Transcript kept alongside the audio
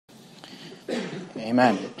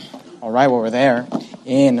Amen. All right, well, we're there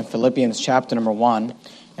in Philippians chapter number 1.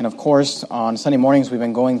 And of course, on Sunday mornings, we've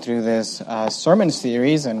been going through this sermon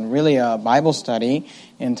series and really a Bible study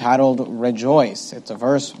entitled Rejoice. It's a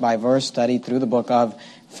verse-by-verse study through the book of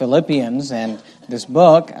Philippians. And this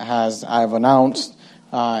book, as I've announced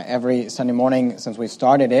every Sunday morning since we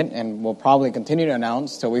started it, and we'll probably continue to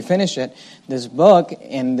announce till we finish it, this book,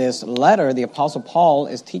 in this letter, the Apostle Paul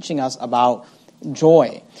is teaching us about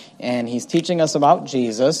joy. And he's teaching us about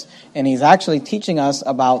Jesus, and he's actually teaching us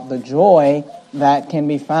about the joy that can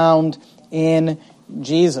be found in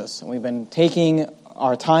Jesus. And we've been taking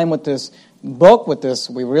our time with this book,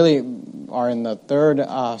 we really are in the third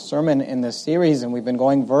sermon in this series, and we've been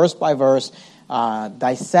going verse by verse,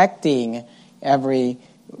 dissecting every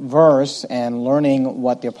verse and learning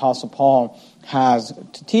what the Apostle Paul has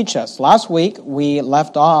to teach us. Last week, we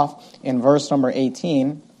left off in verse number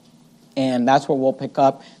 18, and that's where we'll pick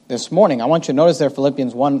up this morning. I want you to notice there,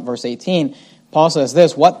 Philippians 1, verse 18, Paul says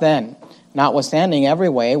this, "What then? Notwithstanding every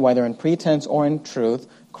way, whether in pretense or in truth,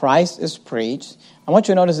 Christ is preached." I want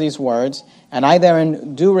you to notice these words, "and I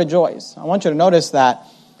therein do rejoice." I want you to notice that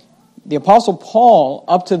the Apostle Paul,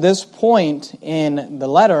 up to this point in the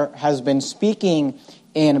letter, has been speaking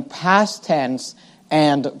in past tense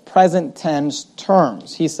and present tense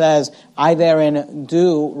terms. He says, "I therein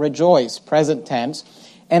do rejoice," present tense.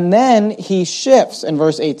 And then he shifts in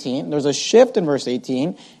verse 18. There's a shift in verse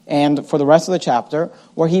 18, and for the rest of the chapter,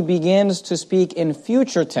 where he begins to speak in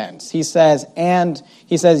future tense. He says,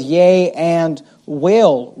 "Yea, and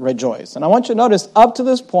will rejoice." And I want you to notice, up to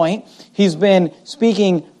this point, he's been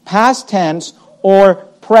speaking past tense or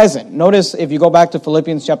present. Notice, if you go back to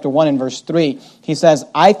Philippians chapter 1 and verse 3, he says,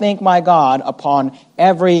 "I thank my God upon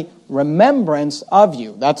every remembrance of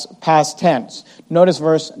you." That's past tense. Notice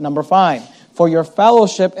verse number 5. "For your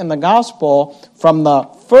fellowship in the gospel from the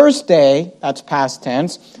first day," that's past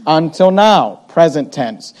tense, "until now," present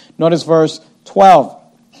tense. Notice verse 12.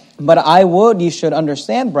 "But I would ye should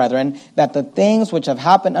understand, brethren, that the things which have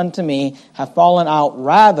happened unto me have fallen out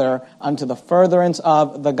rather unto the furtherance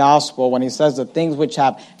of the gospel." When he says the things which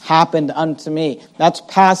have happened unto me, that's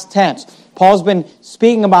past tense. Paul's been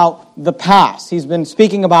speaking about the past. He's been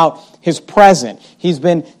speaking about his present. He's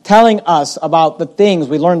been telling us about the things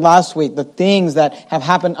we learned last week, the things that have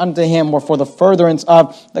happened unto him were for the furtherance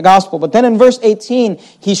of the gospel. But then in verse 18,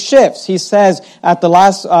 he shifts. He says at the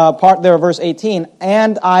last part there of verse 18,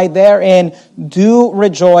 "And I therein do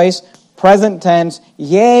rejoice," present tense,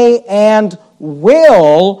 "yea, and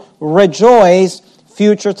will rejoice,"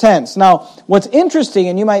 future tense. Now, what's interesting,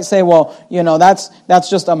 and you might say, well, that's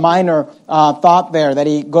just a minor thought there, that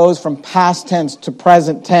he goes from past tense to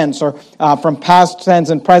present tense, or from past tense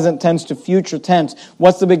and present tense to future tense.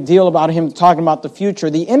 What's the big deal about him talking about the future?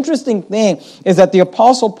 The interesting thing is that the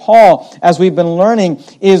Apostle Paul, as we've been learning,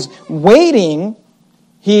 is waiting.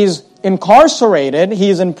 He's incarcerated,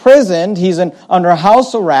 he's imprisoned, he's under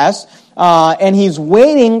house arrest, and he's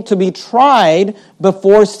waiting to be tried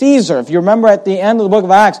before Caesar. If you remember at the end of the book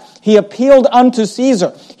of Acts, he appealed unto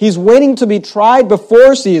Caesar. He's waiting to be tried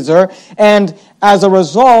before Caesar, and as a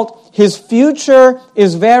result, his future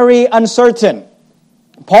is very uncertain.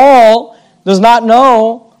 Paul does not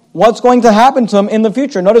know what's going to happen to him in the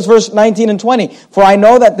future. Notice verse 19 and 20. "For I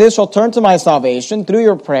know that this shall turn to my salvation through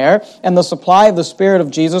your prayer and the supply of the Spirit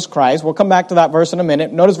of Jesus Christ." We'll come back to that verse in a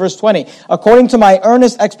minute. Notice verse 20. "According to my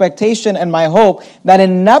earnest expectation and my hope, that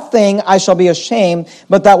in nothing I shall be ashamed,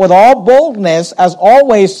 but that with all boldness, as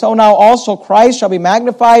always, so now also Christ shall be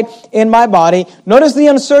magnified in my body." Notice the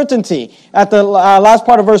uncertainty. At the last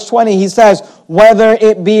part of verse 20, he says, "Whether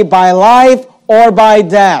it be by life or by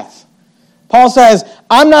death." Paul says,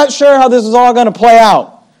 I'm not sure how this is all going to play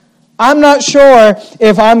out. I'm not sure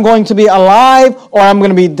if I'm going to be alive or I'm going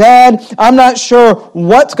to be dead. I'm not sure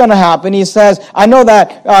what's going to happen. He says, I know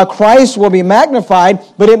that Christ will be magnified,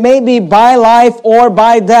 but it may be by life or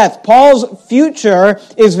by death. Paul's future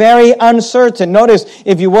is very uncertain. Notice,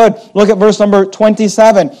 if you would, look at verse number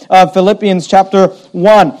 27 of Philippians chapter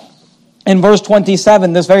 1. In verse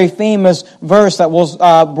 27, this very famous verse that we'll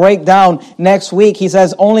break down next week, he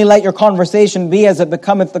says, "Only let your conversation be as it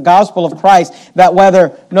becometh the gospel of Christ, that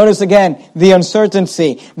whether," notice again, the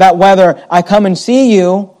uncertainty, "that whether I come and see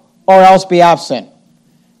you or else be absent."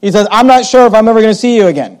 He says, I'm not sure if I'm ever going to see you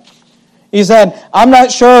again. He said, I'm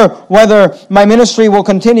not sure whether my ministry will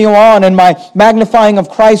continue on and my magnifying of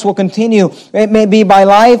Christ will continue. It may be by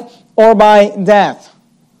life or by death.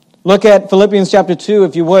 Look at Philippians chapter 2,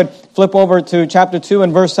 if you would. Flip over to chapter 2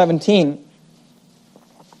 and verse 17.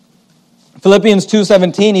 Philippians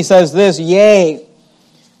 2:17, he says this, "Yea,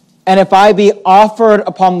 and if I be offered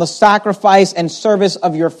upon the sacrifice and service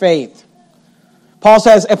of your faith." Paul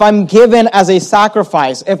says, if I'm given as a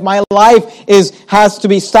sacrifice, if my life has to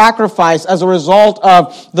be sacrificed as a result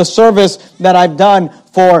of the service that I've done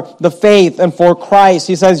for the faith and for Christ,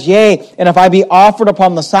 he says, yea, and if I be offered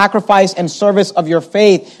upon the sacrifice and service of your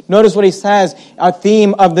faith. Notice what he says, a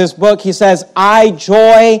theme of this book. He says, I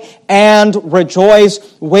joy and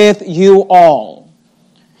rejoice with you all.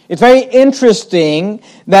 It's very interesting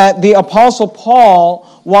that the Apostle Paul,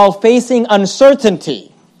 while facing uncertainty,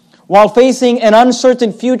 while facing an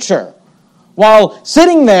uncertain future, while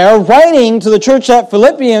sitting there writing to the church at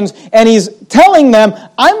Philippians, and he's telling them,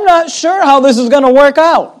 I'm not sure how this is going to work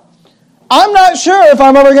out. I'm not sure if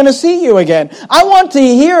I'm ever going to see you again. I want to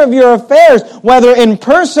hear of your affairs, whether in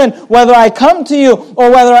person, whether I come to you, or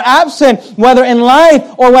whether absent, whether in life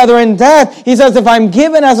or whether in death. He says, if I'm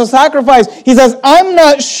given as a sacrifice, he says, I'm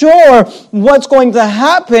not sure what's going to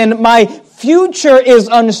happen. My future is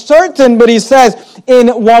uncertain, but he says,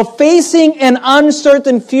 while facing an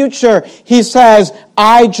uncertain future, he says,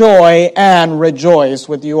 I joy and rejoice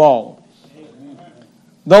with you all.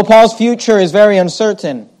 Though Paul's future is very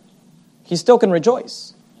uncertain, he still can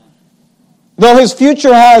rejoice. Though his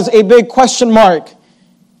future has a big question mark,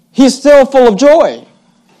 he's still full of joy.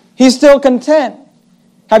 He's still content.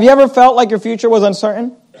 Have you ever felt like your future was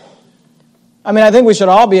uncertain? I mean, I think we should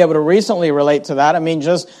all be able to recently relate to that. I mean,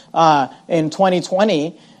 just in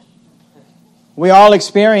 2020, we all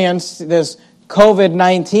experienced this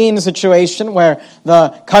COVID-19 situation where the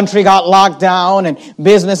country got locked down and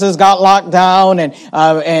businesses got locked down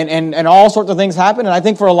and all sorts of things happened. And I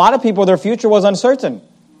think for a lot of people, their future was uncertain.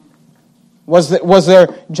 Was their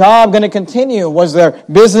job going to continue? Was their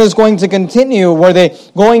business going to continue? Were they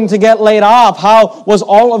going to get laid off? How was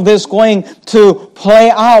all of this going to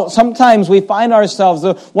play out? Sometimes we find ourselves,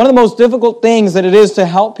 one of the most difficult things that it is to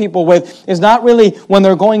help people with is not really when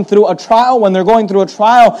they're going through a trial. When they're going through a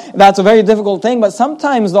trial, that's a very difficult thing. But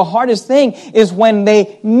sometimes the hardest thing is when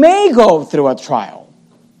they may go through a trial.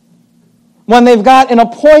 When they've got an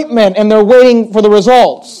appointment and they're waiting for the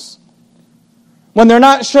results. When they're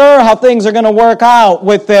not sure how things are going to work out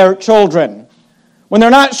with their children. When they're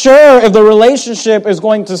not sure if the relationship is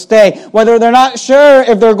going to stay. Whether they're not sure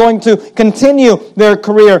if they're going to continue their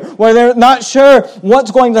career. Whether they're not sure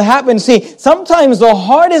what's going to happen. See, sometimes the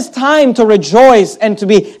hardest time to rejoice and to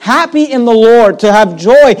be happy in the Lord, to have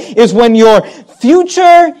joy, is when your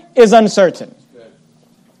future is uncertain.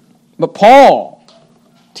 But Paul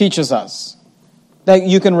teaches us that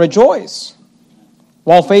you can rejoice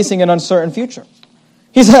while facing an uncertain future.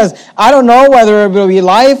 He says, I don't know whether it will be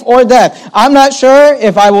life or death. I'm not sure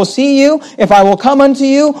if I will see you, if I will come unto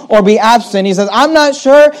you, or be absent. He says, I'm not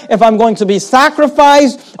sure if I'm going to be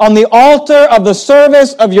sacrificed on the altar of the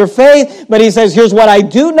service of your faith. But he says, here's what I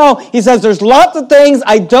do know. He says, there's lots of things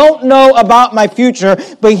I don't know about my future.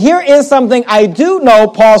 But here is something I do know,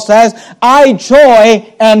 Paul says, I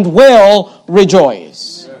joy and will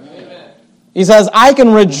rejoice. Amen. He says, I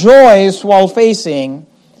can rejoice while facing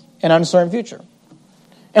an uncertain future.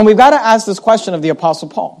 And we've got to ask this question of the Apostle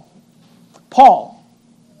Paul. Paul,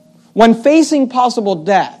 when facing possible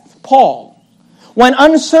death, Paul, when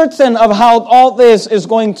uncertain of how all this is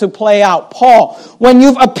going to play out, Paul, when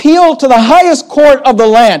you've appealed to the highest court of the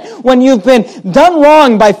land, when you've been done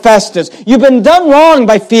wrong by Festus, you've been done wrong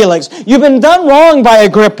by Felix, you've been done wrong by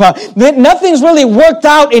Agrippa, nothing's really worked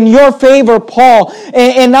out in your favor, Paul,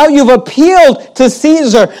 and now you've appealed to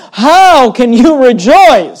Caesar, how can you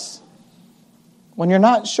rejoice when you're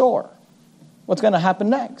not sure what's going to happen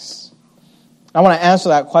next? I want to answer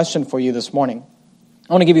that question for you this morning.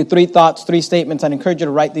 I want to give you 3 thoughts, 3 statements. I'd encourage you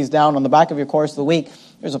to write these down on the back of your course of the week.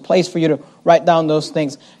 There's a place for you to write down those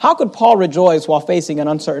things. How could Paul rejoice while facing an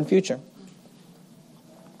uncertain future?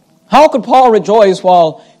 How could Paul rejoice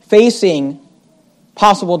while facing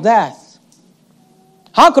possible death?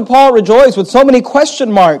 How could Paul rejoice with so many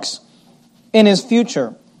question marks in his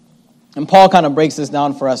future? And Paul kind of breaks this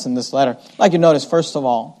down for us in this letter. I'd like you to notice, first of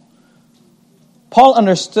all, Paul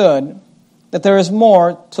understood that there is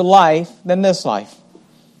more to life than this life.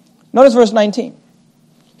 Notice verse 19.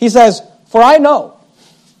 He says, for I know.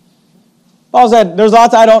 Paul said, there's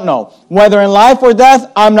lots I don't know. Whether in life or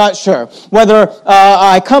death, I'm not sure. Whether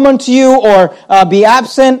I come unto you or be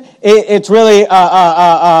absent, it's really, you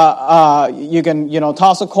can,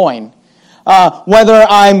 toss a coin. Whether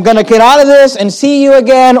I'm going to get out of this and see you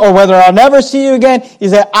again or whether I'll never see you again. He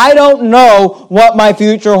said, I don't know what my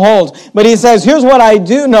future holds. But he says, here's what I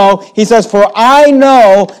do know. He says, for I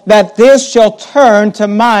know that this shall turn to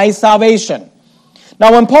my salvation.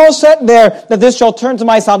 Now, when Paul said there that this shall turn to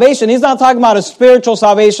my salvation, he's not talking about a spiritual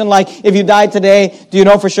salvation like if you died today, do you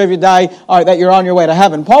know for sure if you die that you're on your way to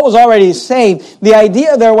heaven? Paul was already saved. The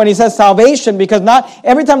idea there when he says salvation, because not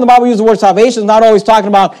every time the Bible uses the word salvation, is not always talking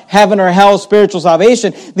about heaven or hell, spiritual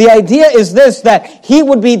salvation. The idea is this, that he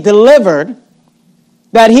would be delivered,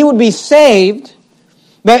 that he would be saved,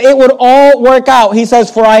 that it would all work out. He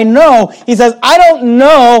says, for I know, he says, I don't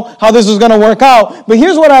know how this is going to work out, but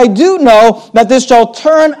here's what I do know, that this shall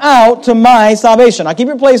turn out to my salvation. Now keep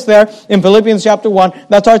your place there in Philippians chapter 1.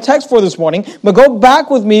 That's our text for this morning. But go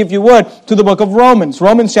back with me, if you would, to the book of Romans.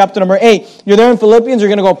 Romans chapter number 8. You're there in Philippians, you're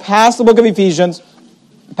going to go past the book of Ephesians,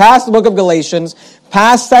 past the book of Galatians,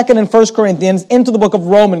 past 2nd and 1st Corinthians, into the book of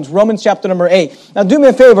Romans, Romans chapter number 8. Now do me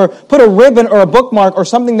a favor, put a ribbon or a bookmark or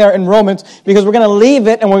something there in Romans, because we're going to leave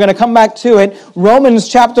it and we're going to come back to it. Romans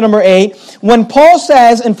chapter number 8. When Paul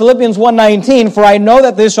says in Philippians 1:19, for I know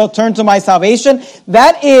that this shall turn to my salvation,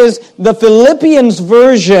 that is the Philippians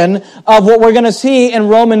version of what we're going to see in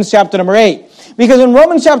Romans chapter number 8. Because in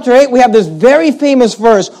Romans chapter 8, we have this very famous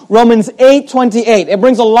verse, Romans 8:28. It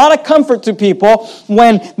brings a lot of comfort to people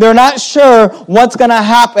when they're not sure what's going to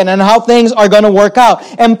happen and how things are going to work out.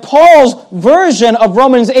 And Paul's version of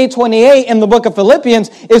Romans 8:28 in the book of Philippians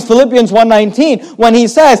is Philippians 1:19, when he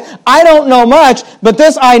says, I don't know much, but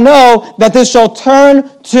this I know, that this shall turn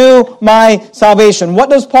to my salvation. What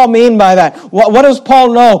does Paul mean by that? What does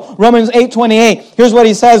Paul know? Romans 8:28. Here's what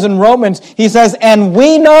he says in Romans. He says, and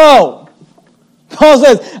we know. Paul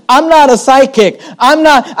says, I'm not a psychic.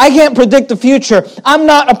 I can't predict the future. I'm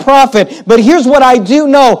not a prophet. But here's what I do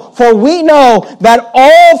know. For we know that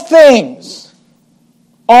all things.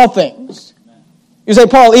 You say,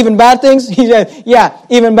 Paul, even bad things? He said, yeah,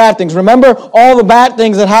 even bad things. Remember all the bad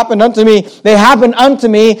things that happened unto me. They happened unto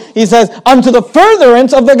me, he says, unto the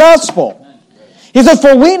furtherance of the gospel. He says,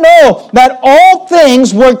 for we know that all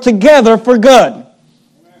things work together for good.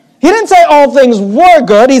 He didn't say all things were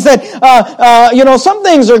good. He said, some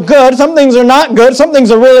things are good, some things are not good, some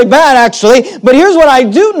things are really bad, actually. But here's what I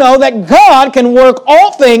do know, that God can work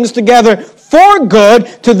all things together for good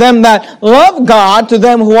to them that love God, to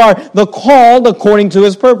them who are the called according to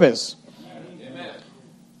his purpose. Amen.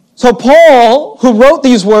 So Paul, who wrote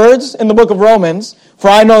these words in the book of Romans, for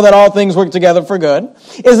I know that all things work together for good,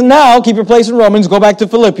 is now, keep your place in Romans, go back to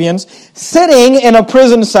Philippians, sitting in a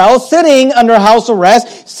prison cell, sitting under house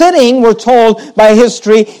arrest, sitting, we're told by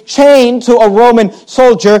history, chained to a Roman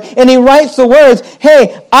soldier, and he writes the words,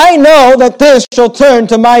 hey, I know that this shall turn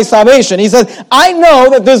to my salvation. He says, I know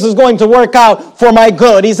that this is going to work out for my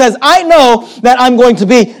good. He says, I know that I'm going to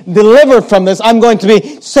be delivered from this. I'm going to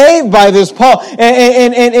be saved by this, Paul.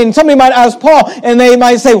 And somebody might ask Paul, and they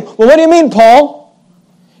might say, well, what do you mean, Paul?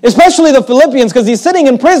 Especially the Philippians, because he's sitting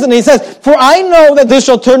in prison. And he says, for I know that this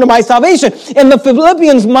shall turn to my salvation. And the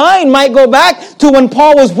Philippians' mind might go back to when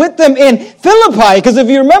Paul was with them in Philippi. Because if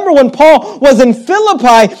you remember when Paul was in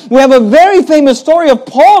Philippi, we have a very famous story of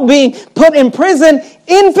Paul being put in prison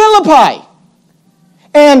in Philippi.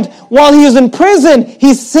 And while he was in prison,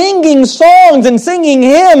 he's singing songs and singing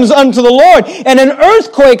hymns unto the Lord. And an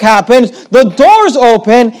earthquake happens, the doors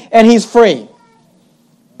open, and he's free.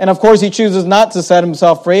 And of course, he chooses not to set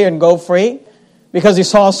himself free and go free because he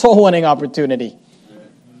saw a soul-winning opportunity.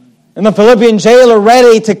 And the Philippian jailer,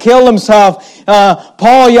 ready to kill himself,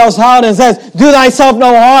 Paul yells out and says, do thyself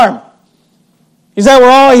no harm. He said, we're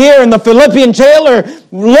all here. And the Philippian jailer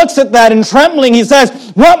looks at that and trembling, he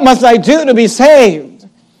says, what must I do to be saved?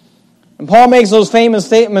 And Paul makes those famous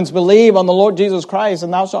statements, believe on the Lord Jesus Christ,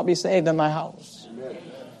 and thou shalt be saved in thy house.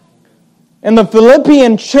 And the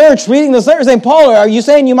Philippian church reading this letter saying, Paul, are you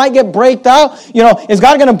saying you might get breaked out? Is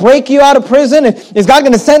God going to break you out of prison? Is God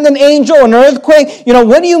going to send an angel, an earthquake?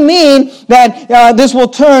 What do you mean that this will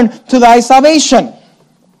turn to thy salvation?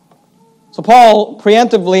 So Paul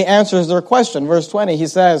preemptively answers their question. Verse 20, he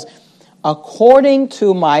says, according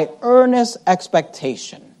to my earnest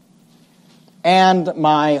expectation and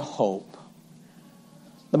my hope.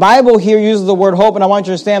 The Bible here uses the word hope, and I want you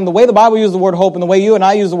to understand the way the Bible uses the word hope and the way you and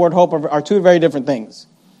I use the word hope are two very different things.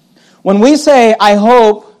 When we say, I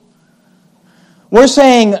hope, we're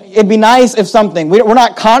saying it'd be nice if something. We're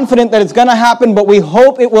not confident that it's going to happen, but we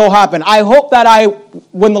hope it will happen. I hope that I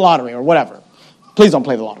win the lottery or whatever. Please don't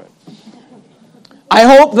play the lottery. I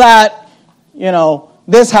hope that,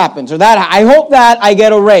 this happens or that. I hope that I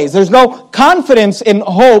get a raise. There's no confidence in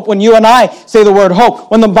hope when you and I say the word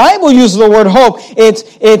hope. When the Bible uses the word hope,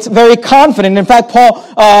 it's very confident. In fact, Paul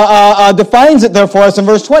defines it there for us in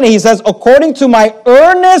verse 20. He says, according to my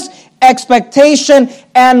earnest expectation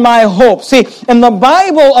and my hope. See, in the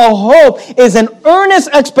Bible, a hope is an earnest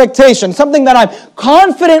expectation, something that I'm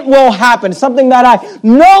confident will happen, something that I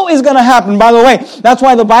know is going to happen. By the way, that's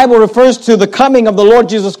why the Bible refers to the coming of the Lord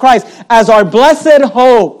Jesus Christ as our blessed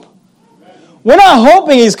hope. We're not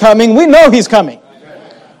hoping He's coming, we know He's coming.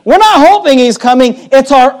 We're not hoping He's coming.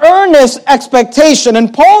 It's our earnest expectation.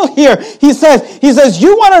 And Paul here, he says,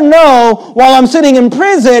 you want to know while I'm sitting in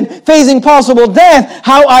prison, facing possible death,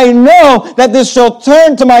 how I know that this shall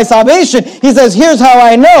turn to my salvation. He says, here's how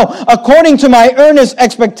I know. According to my earnest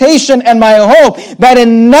expectation and my hope, that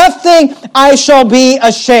in nothing I shall be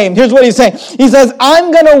ashamed. Here's what he's saying. He says,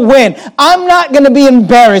 I'm going to win. I'm not going to be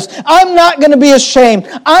embarrassed. I'm not going to be ashamed.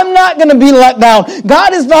 I'm not going to be let down.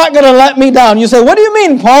 God is not going to let me down. You say, what do you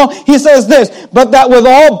mean, Paul? He says this, but that with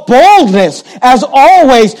all boldness, as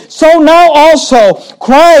always, so now also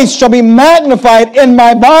Christ shall be magnified in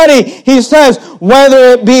my body. He says,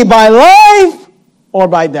 whether it be by life or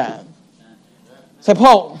by death. Say,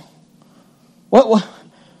 Paul, what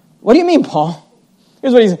do you mean, Paul?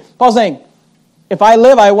 Here's what Paul's saying. If I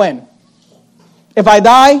live, I win. If I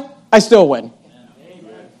die, I still win.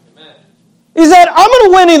 He said, I'm going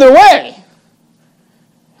to win either way.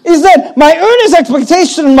 He said, my earnest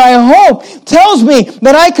expectation and my hope tells me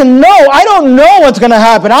that I can know. I don't know what's going to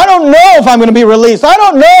happen. I don't know if I'm going to be released. I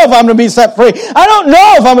don't know if I'm going to be set free. I don't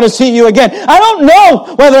know if I'm going to see you again. I don't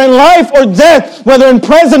know whether in life or death, whether in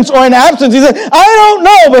presence or in absence. He said, I don't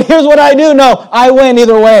know, but here's what I do know. I win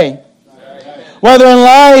either way. Whether in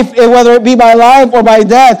life, whether it be by life or by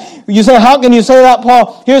death. You say, how can you say that,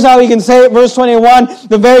 Paul? Here's how he can say it. Verse 21,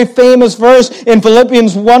 the very famous verse in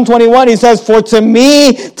Philippians 1:21. He says, for to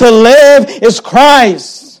me to live is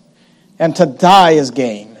Christ, and to die is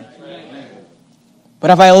gain.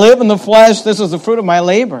 But if I live in the flesh, this is the fruit of my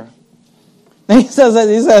labor. Then he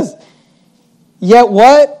says, yet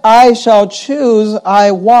what I shall choose,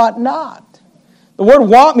 I wot not. The word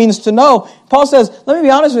 "want" means to know. Paul says, let me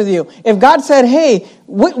be honest with you. If God said, hey,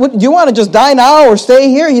 do you want to just die now or stay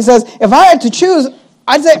here? He says, if I had to choose,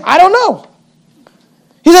 I'd say, I don't know.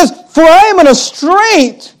 He says, for I am in a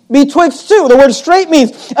strait betwixt two. The word strait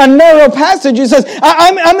means a narrow passage. He says,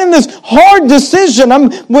 I'm in this hard decision. I'm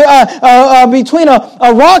between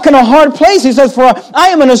a rock and a hard place. He says, for I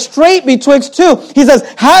am in a strait betwixt two. He says,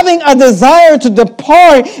 having a desire to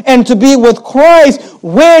depart and to be with Christ,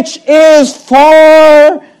 which is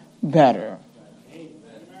far better.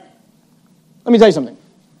 Let me tell you something.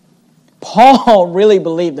 Paul really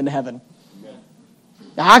believed in heaven.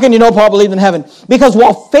 Now, how can you know Paul believed in heaven? Because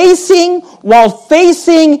while facing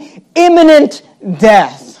imminent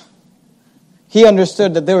death, he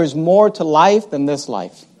understood that there is more to life than this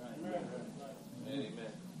life.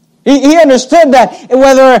 He understood that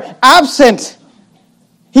whether absent,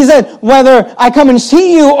 he said, whether I come and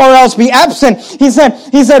see you or else be absent. He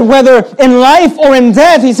said, whether in life or in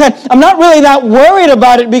death, he said, I'm not really that worried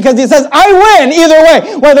about it because he says, I win either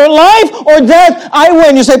way. Whether life or death, I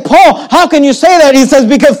win. You say, Paul, how can you say that? He says,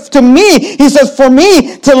 because to me, he says, for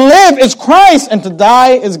me to live is Christ and to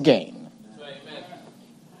die is gain. Amen.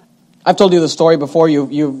 I've told you the story before.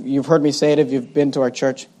 You've heard me say it if you've been to our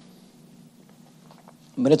church.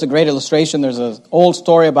 But it's a great illustration. There's an old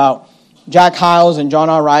story about Jack Hyles and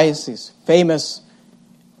John R. Rice, these famous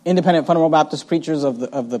independent fundamental Baptist preachers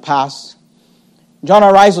of the past. John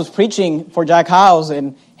R. Rice was preaching for Jack Hyles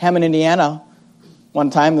in Hammond, Indiana,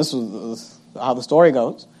 one time. This was how the story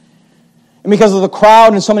goes. And because of the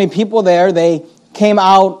crowd and so many people there, they came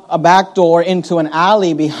out a back door into an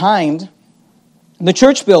alley behind the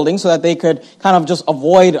church building so that they could kind of just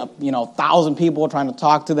avoid 1,000 people trying to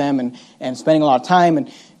talk to them and spending a lot of time.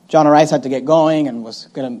 And John R. Rice had to get going and was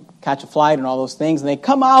going to catch a flight and all those things. And they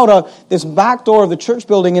come out of this back door of the church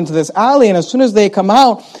building into this alley. And as soon as they come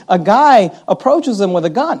out, a guy approaches them with a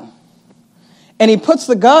gun. And he puts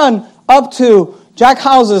the gun up to Jack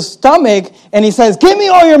Hyles' stomach. And he says, give me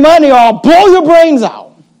all your money or I'll blow your brains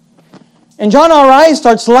out. And John R. Rice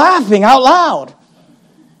starts laughing out loud.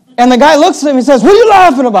 And the guy looks at him and says, what are you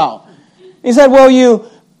laughing about? He said, well, you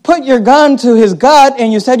put your gun to his gut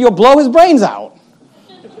and you said you'll blow his brains out.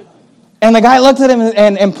 And the guy looked at him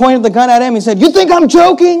and pointed the gun at him. He said, you think I'm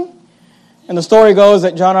joking? And the story goes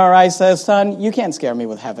that John R. Rice says, son, you can't scare me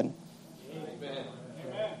with heaven. Amen.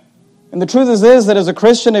 And the truth is that as a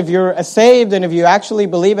Christian, if you're saved and if you actually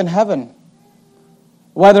believe in heaven,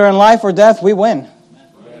 whether in life or death, we win.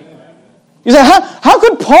 You say, how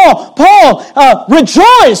could Paul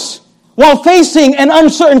rejoice while facing an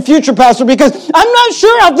uncertain future, Pastor, because I'm not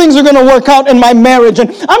sure how things are going to work out in my marriage, and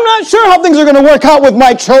I'm not sure how things are going to work out with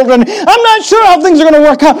my children. I'm not sure how things are going to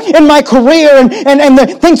work out in my career, and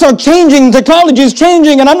things are changing, technology is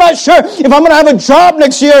changing, and I'm not sure if I'm going to have a job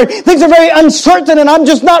next year. Things are very uncertain, and I'm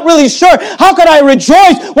just not really sure. How could I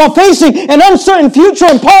rejoice while facing an uncertain future?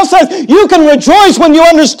 And Paul says, you can rejoice when you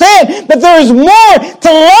understand that there is more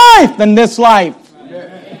to life than this life.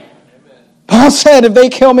 Paul said, if they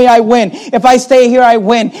kill me, I win. If I stay here, I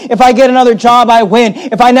win. If I get another job, I win.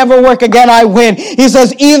 If I never work again, I win. He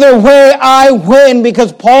says, either way, I win,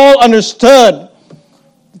 because Paul understood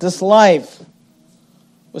this life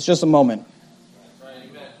was just a moment.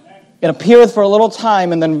 It appeareth for a little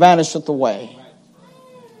time and then vanisheth away.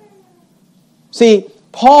 See,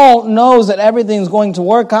 Paul knows that everything's going to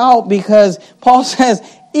work out because Paul says,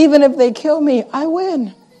 even if they kill me, I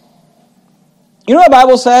win. You know what the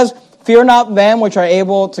Bible says? Fear not them which are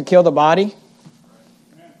able to kill the body,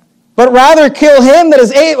 but rather kill him that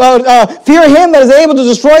is fear him that is able to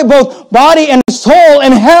destroy both body and soul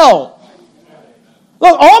in hell.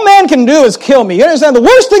 Look, all man can do is kill me. You understand? The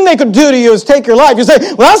worst thing they could do to you is take your life. You say,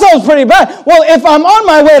 well, that sounds pretty bad. Well, if I'm on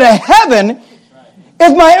my way to heaven,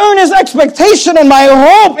 if my earnest expectation and my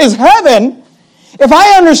hope is heaven, if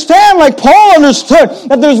I understand like Paul understood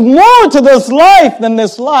that there's more to this life than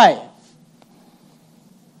this life,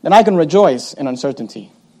 then I can rejoice in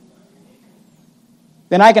uncertainty.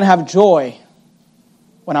 Then I can have joy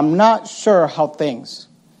when I'm not sure how things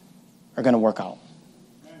are going to work out.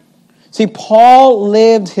 See, Paul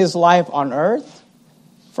lived his life on earth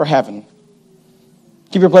for heaven.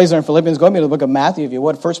 Keep your place there in Philippians. Go with me to the book of Matthew, if you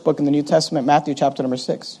would. First book in the New Testament, Matthew chapter number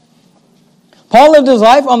 6. Paul lived his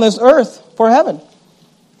life on this earth for heaven.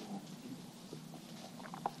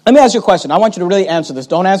 Let me ask you a question. I want you to really answer this.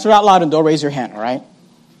 Don't answer it out loud and don't raise your hand, all right?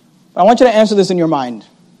 I want you to answer this in your mind.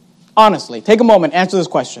 Honestly, take a moment, answer this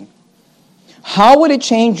question. How would it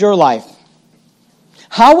change your life?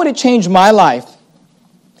 How would it change my life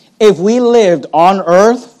if we lived on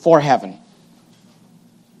earth for heaven?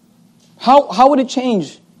 How would it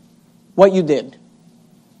change what you did?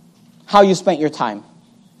 How you spent your time?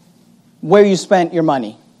 Where you spent your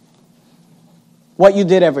money? What you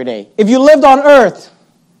did every day? If you lived on earth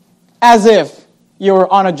as if you were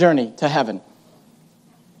on a journey to heaven.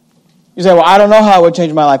 You say, well, I don't know how it would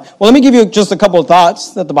change my life. Well, let me give you just a couple of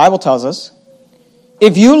thoughts that the Bible tells us.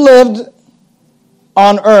 If you lived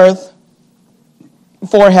on earth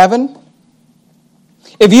for heaven,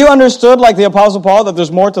 if you understood, like the Apostle Paul, that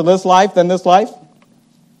there's more to this life than this life,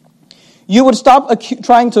 you would stop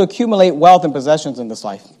trying to accumulate wealth and possessions in this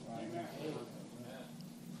life.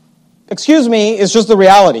 Excuse me, it's just the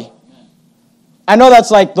reality. I know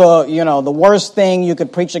that's like the worst thing you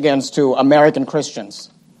could preach against to American Christians.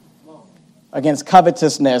 Against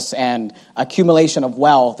covetousness and accumulation of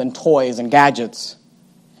wealth and toys and gadgets.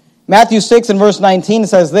 Matthew 6 and verse 19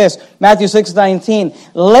 says this. Matthew 6:19,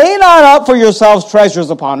 lay not up for yourselves treasures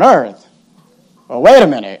upon earth. Well, wait a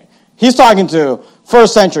minute. He's talking to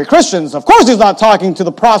first century Christians. Of course he's not talking to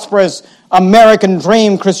the prosperous American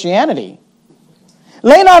dream Christianity.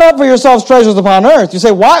 Lay not up for yourselves treasures upon earth. You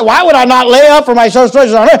say, why would I not lay up for myself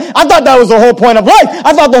treasures on earth? I thought that was the whole point of life.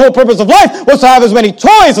 I thought the whole purpose of life was to have as many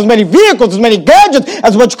toys, as many vehicles, as many gadgets,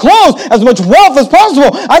 as much clothes, as much wealth as possible.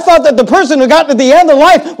 I thought that the person who got to the end of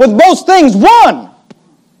life with most things won.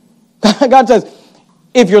 God says,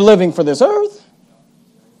 if you're living for this earth,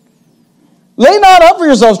 lay not up for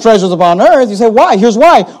yourselves treasures upon earth. You say, why? Here's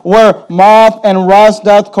why. Where moth and rust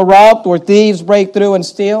doth corrupt, where thieves break through and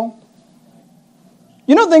steal.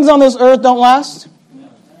 You know things on this earth don't last?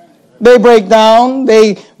 They break down,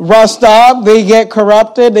 they rust up, they get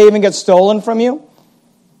corrupted, they even get stolen from you.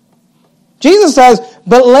 Jesus says,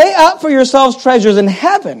 but lay up for yourselves treasures in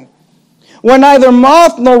heaven, where neither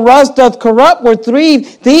moth nor rust doth corrupt, where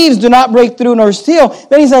thieves do not break through nor steal.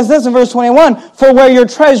 Then he says this in verse 21, for where your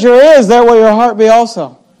treasure is, there will your heart be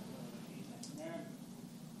also.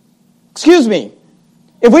 Excuse me.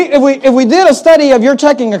 If we did a study of your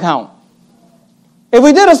checking account, if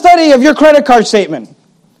we did a study of your credit card statement,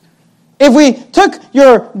 if we took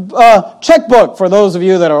your checkbook, for those of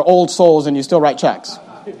you that are old souls and you still write checks,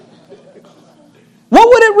 what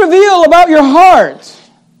would it reveal about your heart?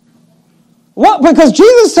 What? Because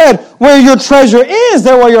Jesus said, where your treasure is,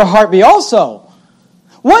 there will your heart be also.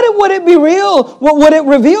 What would it be real? What would it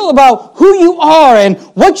reveal about who you are and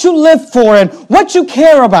what you live for and what you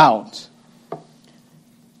care about?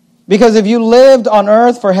 Because if you lived on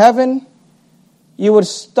earth for heaven, you would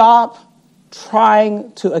stop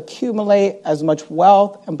trying to accumulate as much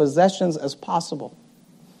wealth and possessions as possible.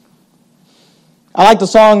 I like the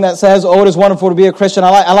song that says, "Oh, it is wonderful to be a Christian."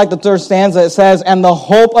 I like the third stanza that says, "And the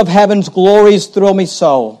hope of heaven's glories thrill me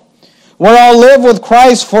so. Where I'll live with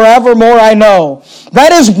Christ forevermore I know.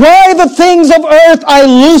 That is why the things of earth I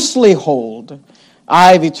loosely hold.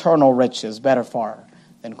 I've eternal riches, better far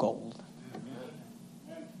than gold."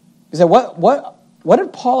 You say, what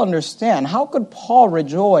did Paul understand? How could Paul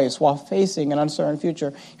rejoice while facing an uncertain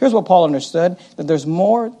future? Here's what Paul understood, that there's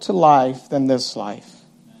more to life than this life.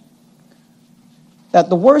 That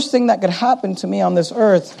the worst thing that could happen to me on this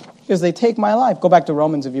earth is they take my life. Go back to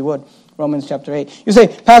Romans if you would. Romans chapter 8. You say,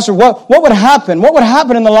 "Pastor, what would happen? What would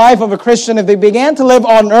happen in the life of a Christian if they began to live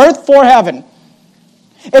on earth for heaven?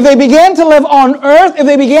 If they began to live on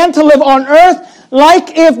earth,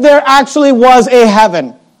 like if there actually was a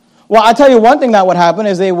heaven?" Well, I tell you one thing that would happen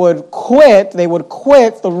is they would quit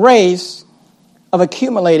the race of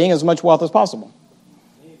accumulating as much wealth as possible.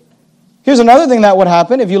 Here's another thing that would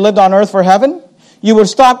happen if you lived on earth for heaven. You would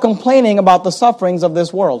stop complaining about the sufferings of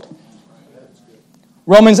this world.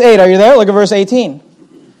 Romans 8, are you there? Look at verse 18.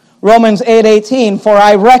 Romans 8:18, "For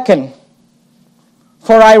I reckon."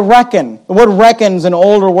 The word "reckon" is an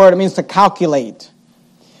older word. It means to calculate.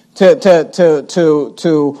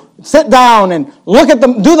 To sit down and look at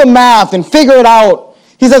do the math and figure it out.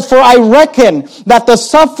 He says, "For I reckon that the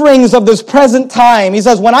sufferings of this present time," he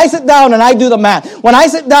says, when I sit down and I do the math, when I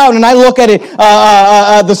sit down and I look at it,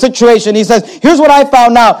 the situation, he says, here's what I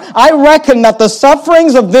found out. "I reckon that the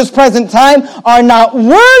sufferings of this present time are not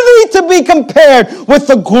worthy to be compared with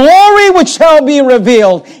the glory which shall be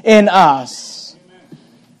revealed in us."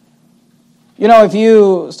 You know, if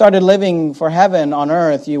you started living for heaven on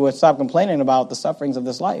earth, you would stop complaining about the sufferings of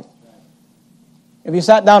this life. If you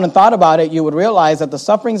sat down and thought about it, you would realize that the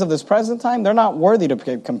sufferings of this present time, they're not worthy to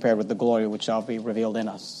be compared with the glory which shall be revealed in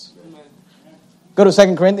us. Go to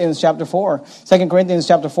 2 Corinthians chapter 4. 2 Corinthians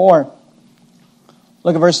chapter 4.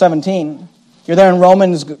 Look at verse 17. You're there in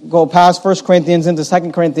Romans, go past 1 Corinthians into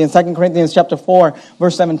 2 Corinthians. 2 Corinthians chapter 4,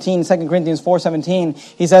 verse 17. 2 Corinthians 4:17.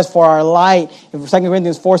 He says, "For our light," 2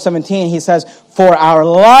 Corinthians 4:17, he says, "For our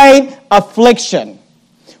light affliction."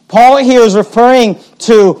 Paul here is referring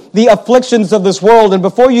to the afflictions of this world. And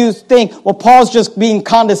before you think, well, Paul's just being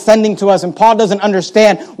condescending to us, and Paul doesn't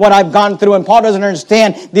understand what I've gone through, and Paul doesn't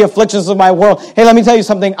understand the afflictions of my world. Hey, let me tell you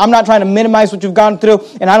something. I'm not trying to minimize what you've gone through,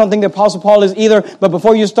 and I don't think the Apostle Paul is either. But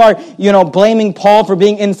before you start, blaming Paul for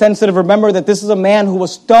being insensitive, remember that this is a man who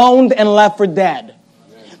was stoned and left for dead.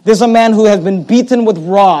 This is a man who has been beaten with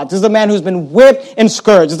rods. This is a man who's been whipped and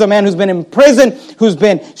scourged. This is a man who's been imprisoned, who's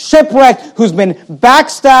been shipwrecked, who's been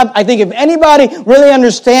backstabbed. I think if anybody really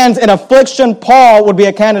understands an affliction, Paul would be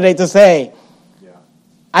a candidate to say,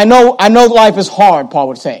 I know life is hard, Paul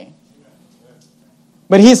would say.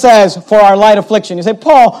 But he says, "For our light affliction." You say,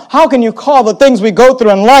 "Paul, how can you call the things we go through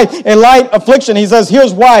in life a light affliction?" He says,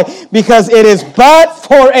 here's why. "Because it is but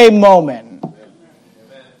for a moment."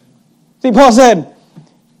 See, Paul said,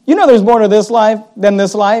 there's more to this life than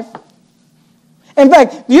this life. In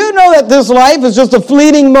fact, do you know that this life is just a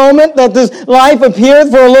fleeting moment, that this life appeared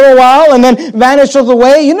for a little while and then vanishes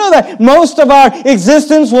away? You know that most of our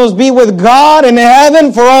existence will be with God in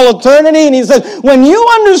heaven for all eternity? And he says, when you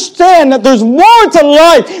understand that there's more to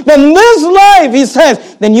life than this life, he says,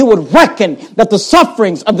 then you would reckon that the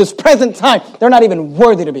sufferings of this present time, they're not even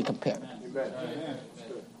worthy to be compared.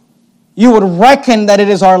 You would reckon that it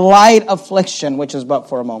is our light affliction, which is but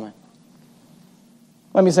for a moment.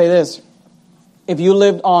 Let me say this. If you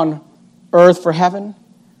lived on earth for heaven,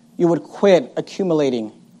 you would quit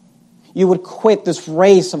accumulating. You would quit this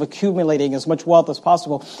race of accumulating as much wealth as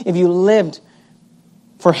possible. If you lived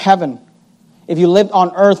for heaven, if you lived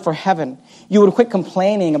on earth for heaven, you would quit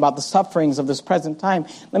complaining about the sufferings of this present time.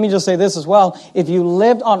 Let me just say this as well. If you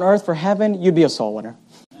lived on earth for heaven, you'd be a soul winner.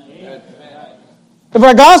 If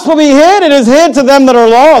our gospel be hid, it is hid to them that are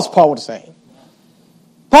lost, Paul would say.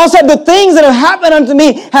 Paul said, the things that have happened unto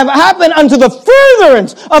me have happened unto the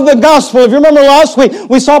furtherance of the gospel. If you remember last week,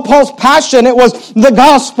 we saw Paul's passion. It was the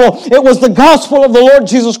gospel. It was the gospel of the Lord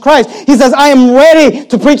Jesus Christ. He says, I am ready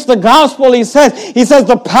to preach the gospel. He says,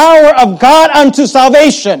 the power of God unto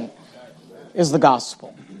salvation is the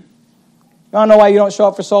gospel. You want to know why you don't show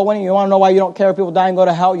up for soul winning? You want to know why you don't care if people die and go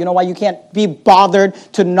to hell? You know why you can't be bothered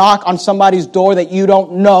to knock on somebody's door that you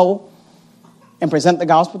don't know and present the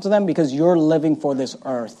gospel to them? Because you're living for this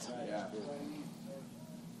earth.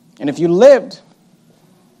 And if you lived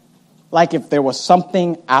like if there was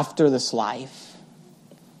something after this life,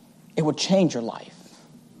 it would change your life.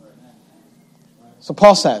 So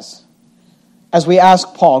Paul says, as we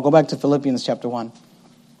ask Paul, go back to Philippians chapter 1.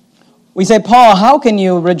 We say, Paul, how can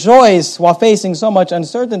you rejoice while facing so much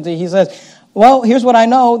uncertainty? He says, Well, here's what I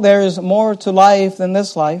know. There's more to life than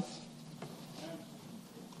this life.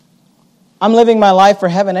 I'm living my life for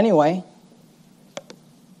heaven anyway.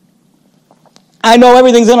 I know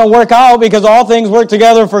everything's going to work out because all things work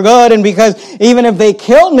together for good, and because even if they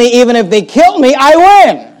killed me, I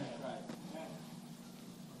win.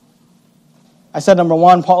 I said, number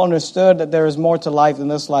one, Paul understood that there is more to life than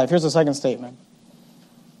this life. Here's the second statement.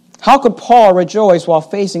 How could Paul rejoice while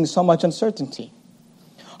facing so much uncertainty?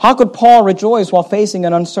 How could Paul rejoice while facing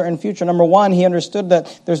an uncertain future? Number one, he understood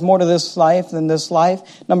that there's more to this life than this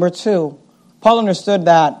life. Number two, Paul understood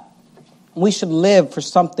that we should live for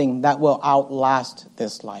something that will outlast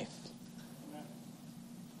this life.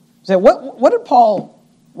 So what did Paul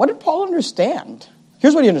understand?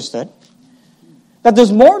 Here's what he understood. That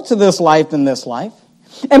there's more to this life than this life.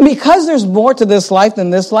 And because there's more to this life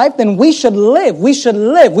than this life, then we should live. We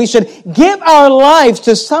should give our lives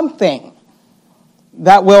to something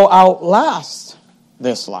that will outlast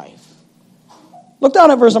this life. Look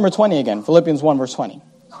down at verse number 20 again, Philippians 1, verse 20.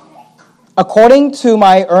 According to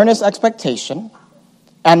my earnest expectation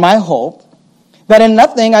and my hope, that in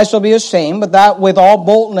nothing I shall be ashamed, but that with all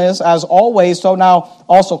boldness, as always, so now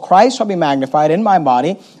also Christ shall be magnified in my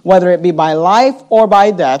body, whether it be by life or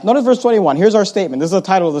by death. Notice verse 21. Here's our statement. This is the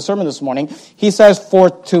title of the sermon this morning. He says, for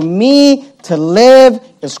to me to live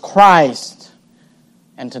is Christ,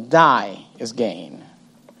 and to die is gain.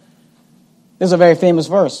 This is a very famous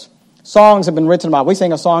verse. Songs have been written about. We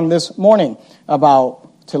sang a song this morning about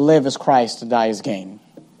to live is Christ, to die is gain.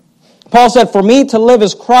 Paul said, for me to live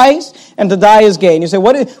is Christ and to die is gain. You say,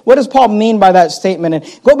 what does Paul mean by that statement?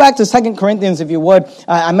 And go back to 2 Corinthians if you would.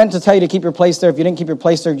 I meant to tell you to keep your place there. If you didn't keep your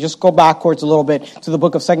place there, just go backwards a little bit to the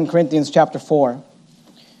book of 2 Corinthians chapter 4.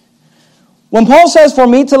 When Paul says, for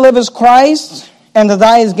me to live is Christ and to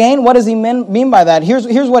die is gain, what does he mean by that? Here's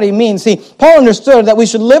what he means. See, Paul understood that we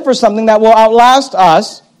should live for something that will outlast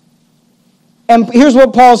us. And here's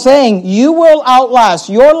what Paul's saying. You will outlast.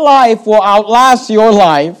 Your life will outlast your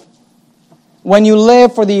life when you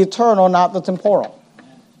live for the eternal, not the temporal.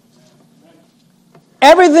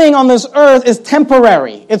 Everything on this earth is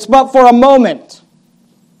temporary. It's but for a moment.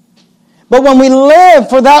 But when we live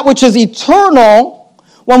for that which is eternal,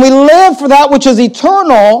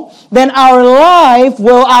 then our life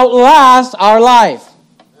will outlast our life.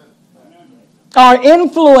 Our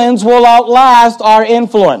influence will outlast our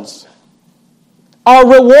influence. Our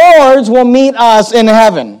rewards will meet us in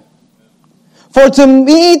heaven. For to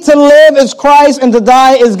me to live is Christ and to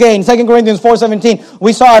die is gain. 2 Corinthians 4:17.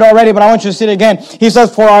 We saw it already, but I want you to see it again. He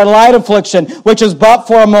says, for our light affliction, which is but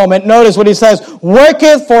for a moment. Notice what he says.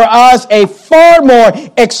 Worketh for us a far more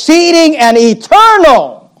exceeding and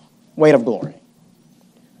eternal weight of glory.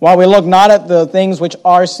 While we look not at the things which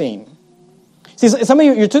are seen. See, some of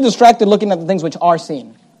you, you're too distracted looking at the things which are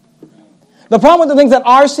seen. The problem with the things that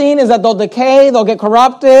are seen is that they'll decay, they'll get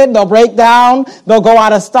corrupted, they'll break down, they'll go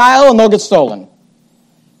out of style, and they'll get stolen.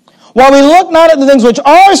 While we look not at the things which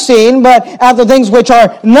are seen, but at the things which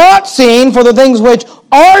are not seen, for the things which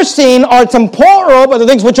are seen are temporal, but the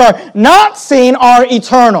things which are not seen are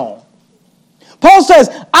eternal. Paul says,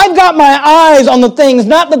 I've got my eyes on the things,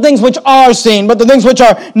 not the things which are seen, but the things which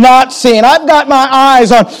are not seen. I've got my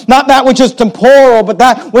eyes on not that which is temporal, but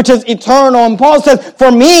that which is eternal. And Paul says,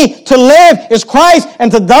 for me to live is Christ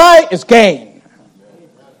and to die is gain.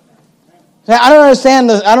 I don't understand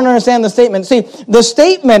the statement. See, the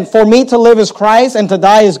statement, for me to live is Christ and to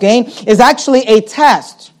die is gain, is actually a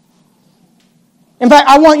test. In fact,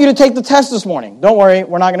 I want you to take the test this morning. Don't worry,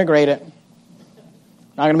 we're not going to grade it.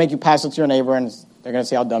 I'm not going to make you pass it to your neighbor, and they're going to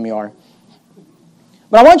see how dumb you are.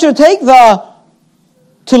 But I want you to take the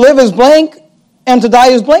to live is blank and to die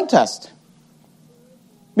is blank test.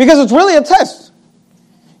 Because it's really a test.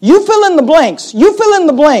 You fill in the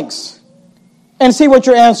blanks. And see what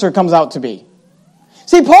your answer comes out to be.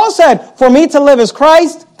 See, Paul said, for me to live is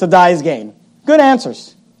Christ, to die is gain. Good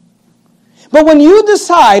answers. But when you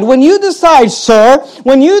decide, sir,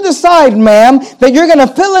 ma'am, that you're going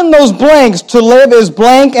to fill in those blanks, to live is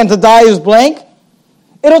blank and to die is blank,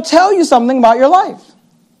 it'll tell you something about your life.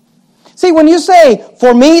 See, when you say,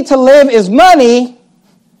 for me to live is money,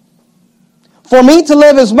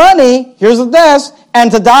 here's the test,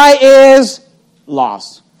 and to die is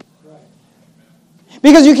loss.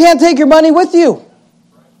 Because you can't take your money with you.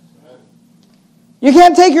 You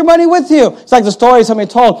can't take your money with you. It's like the story somebody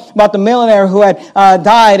told about the millionaire who had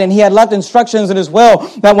died, and he had left instructions in his will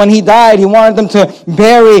that when he died, he wanted them to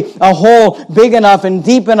bury a hole big enough and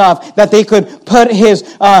deep enough that they could put his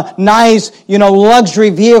nice,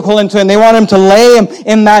 luxury vehicle into it. And they wanted him to lay him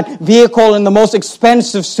in that vehicle in the most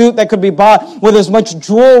expensive suit that could be bought with as much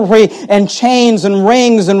jewelry and chains and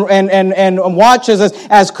rings and watches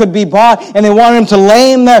as could be bought. And they wanted him to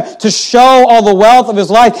lay him there to show all the wealth of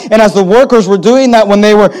his life. And as the workers were doing that, when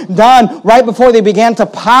they were done, right before they began to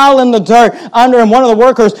pile in the dirt under him, one of the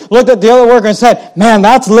workers looked at the other worker and said, "Man,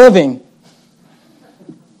 that's living."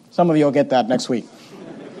 Some of you will get that next week.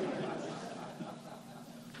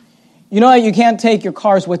 You can't take your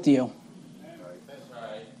cars with you.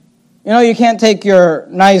 You can't take your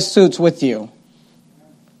nice suits with you.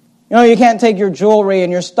 You can't take your jewelry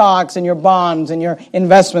and your stocks and your bonds and your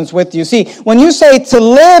investments with you. See, when you say to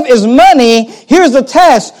live is money, here's the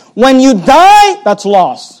test. When you die, that's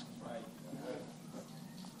loss.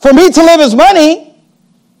 For me to live is money.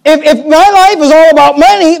 If my life is all about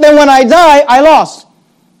money, then when I die, I lost.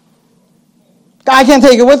 I can't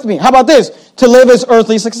take it with me. How about this? To live is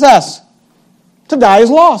earthly success. To die is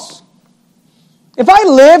loss. If I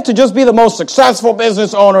live to just be the most successful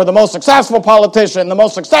business owner, the most successful politician, I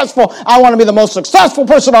want to be the most successful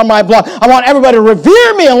person on my block. I want everybody to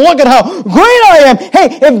revere me and look at how great I am.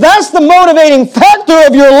 Hey, if that's the motivating factor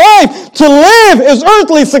of your life, to live is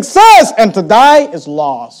earthly success and to die is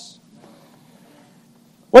loss.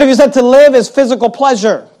 What if you said to live is physical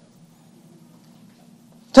pleasure?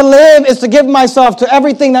 To live is to give myself to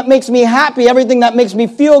everything that makes me happy, everything that makes me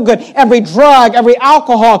feel good, every drug, every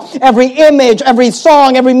alcohol, every image, every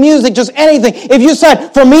song, every music, just anything. If you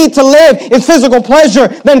said, for me to live is physical pleasure,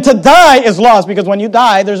 then to die is loss, because when you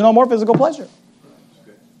die, there's no more physical pleasure.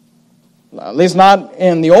 At least not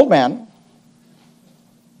in the old man.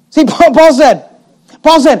 See, Paul said,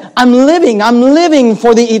 I'm living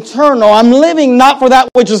for the eternal. I'm living not for that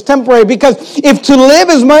which is temporary. Because if to live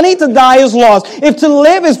is money, to die is loss. If to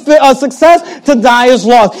live is success, to die is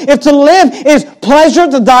loss. If to live is pleasure,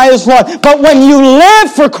 to die is loss. But when you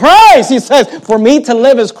live for Christ, he says, for me to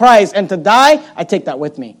live is Christ, and to die, I take that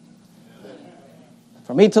with me.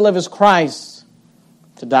 For me to live is Christ,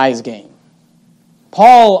 to die is gain.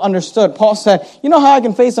 Paul understood. Paul said, you know how I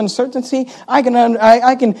can face uncertainty? I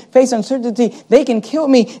can face uncertainty. They can kill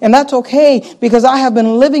me, and that's okay because I have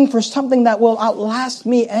been living for something that will outlast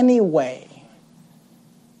me anyway.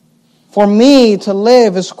 For me to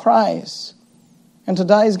live is Christ, and to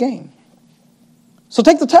die is gain. So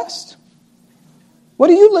take the test. What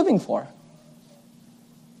are you living for?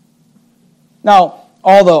 Now,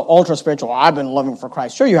 all the ultra spiritual, I've been living for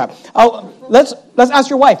Christ. Sure you have. Let's ask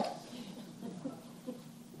your wife.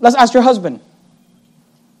 Let's ask your husband.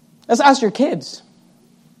 Let's ask your kids.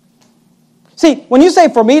 See, when you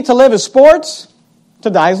say for me to live is sports, to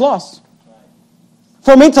die is loss.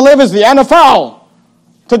 For me to live is the NFL,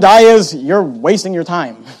 to die is you're wasting your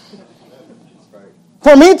time.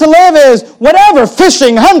 For me to live is whatever,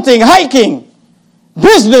 fishing, hunting, hiking,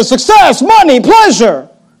 business, success, money, pleasure.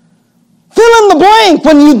 Fill in the blank.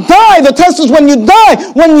 When you die, the test is when you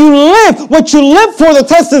die. When you live, what you live for, the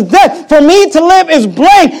test is death. For me to live is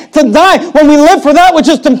blank. To die, when we live for that which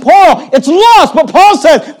is temporal, it's lost. But Paul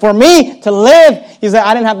says, for me to live, he said,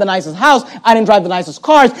 I didn't have the nicest house. I didn't drive the nicest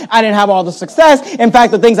cars. I didn't have all the success. In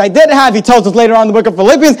fact, the things I did have, he tells us later on in the book of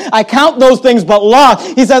Philippians, I count those things but loss.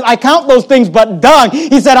 He says, I count those things but dung.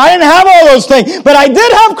 He said, I didn't have all those things, but I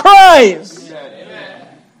did have Christ.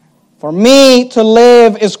 For me to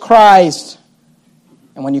live is Christ.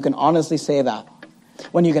 And when you can honestly say that,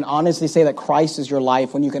 when you can honestly say that Christ is your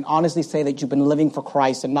life, when you can honestly say that you've been living for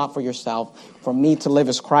Christ and not for yourself, for me to live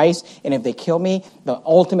is Christ, and if they kill me, the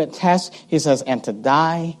ultimate test, he says, and to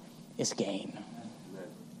die is gain.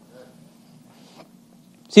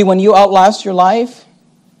 See, when you outlast your life,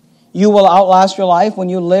 you will outlast your life when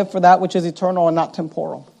you live for that which is eternal and not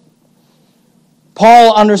temporal.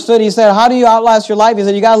 Paul understood. He said, how do you outlast your life? He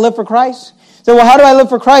said, you got to live for Christ. He said, well, how do I live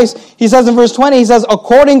for Christ? He says in verse 20, he says,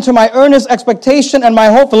 according to my earnest expectation and my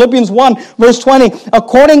hope, Philippians 1, verse 20,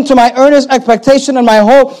 according to my earnest expectation and my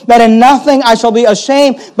hope, that in nothing I shall be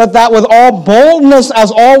ashamed, but that with all boldness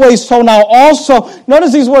as always, so now also.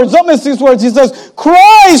 Notice these words, don't miss these words. He says,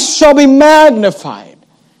 Christ shall be magnified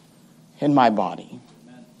in my body.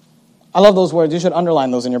 I love those words. You should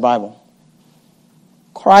underline those in your Bible.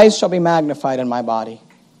 Christ shall be magnified in my body.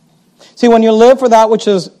 See, when you live for that which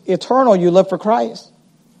is eternal, you live for Christ.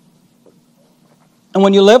 And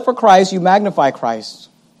when you live for Christ, you magnify Christ.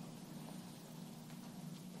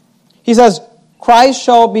 He says, Christ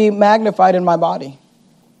shall be magnified in my body.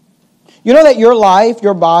 You know that your life,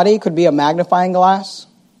 your body, could be a magnifying glass?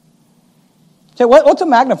 Okay, what's a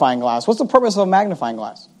magnifying glass? What's the purpose of a magnifying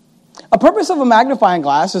glass? A purpose of a magnifying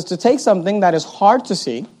glass is to take something that is hard to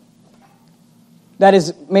see, that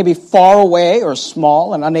is maybe far away or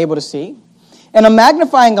small and unable to see, and a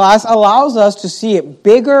magnifying glass allows us to see it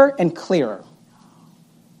bigger and clearer.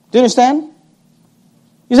 Do you understand?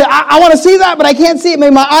 You say, I want to see that, but I can't see it.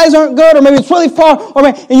 Maybe my eyes aren't good, or maybe it's really far.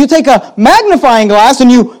 And you take a magnifying glass and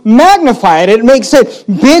you magnify it. It makes it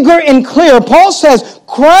bigger and clearer. Paul says,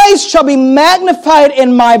 Christ shall be magnified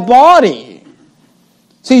in my body.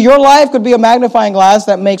 See, your life could be a magnifying glass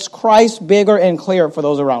that makes Christ bigger and clearer for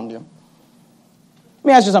those around you. Let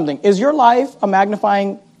me ask you something. Is your life a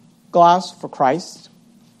magnifying glass for Christ?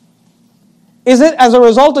 Is it as a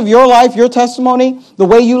result of your life, your testimony, the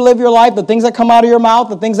way you live your life, the things that come out of your mouth,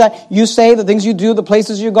 the things that you say, the things you do, the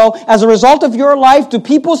places you go? As a result of your life, do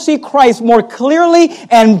people see Christ more clearly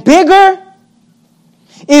and bigger?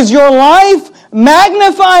 Is your life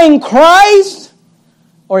magnifying Christ,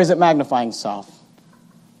 or is it magnifying self?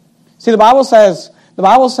 See, the Bible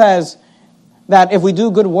says that if we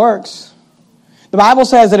do good works, the Bible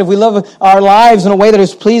says that if we live our lives in a way that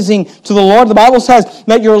is pleasing to the Lord, the Bible says,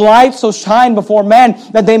 let your light so shine before men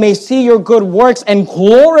that they may see your good works and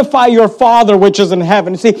glorify your Father which is in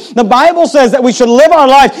heaven. See, the Bible says that we should live our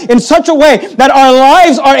life in such a way that our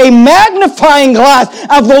lives are a magnifying glass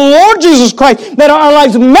of the Lord Jesus Christ, that our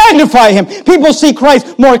lives magnify Him. People see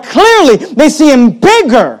Christ more clearly. They see Him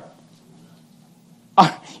bigger.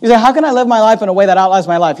 You say, how can I live my life in a way that outlasts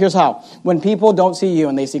my life? Here's how. When people don't see you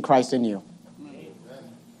and they see Christ in you.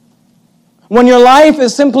 When your life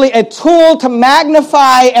is simply a tool to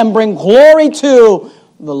magnify and bring glory to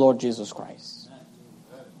the Lord Jesus Christ.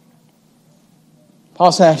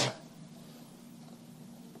 Paul said,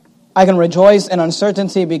 I can rejoice in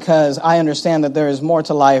uncertainty because I understand that there is more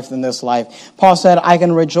to life than this life. Paul said, I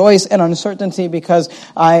can rejoice in uncertainty because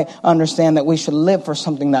I understand that we should live for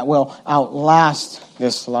something that will outlast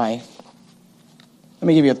this life. Let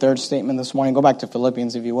me give you a third statement this morning. Go back to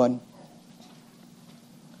Philippians if you would.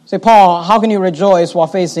 Say, Paul, how can you rejoice while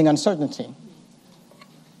facing uncertainty?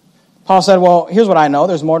 Paul said, well, here's what I know.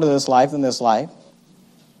 There's more to this life than this life.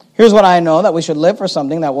 Here's what I know, that we should live for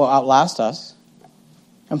something that will outlast us.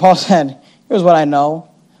 And Paul said, here's what I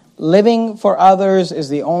know. Living for others is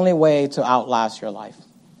the only way to outlast your life.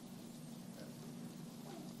 I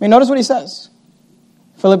mean, notice what he says.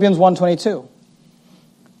 Philippians 1:22.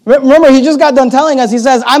 Remember, he just got done telling us, he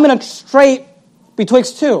says, I'm in a strait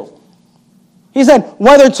betwixt two. He said,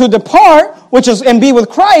 whether to depart, and be with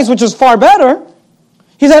Christ, which is far better.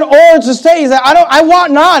 He said, or to stay. He said, I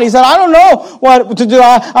want not. He said, I don't know what to do.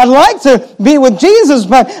 I'd like to be with Jesus,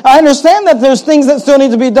 but I understand that there's things that still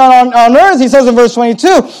need to be done on earth. He says in verse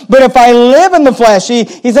 22, but if I live in the flesh,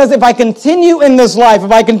 he says, if I continue in this life,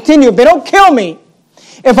 if they don't kill me,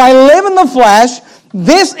 if I live in the flesh,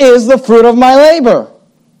 this is the fruit of my labor.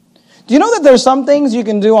 Do you know that there's some things you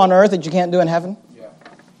can do on earth that you can't do in heaven?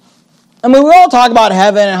 I mean, we all talk about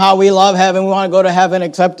heaven and how we love heaven. We want to go to heaven,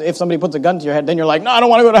 except if somebody puts a gun to your head, then you're like, no, I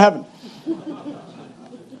don't want to go to heaven.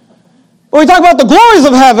 But we talk about the glories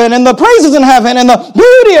of heaven and the praises in heaven and the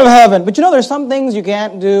beauty of heaven. But you know, there's some things you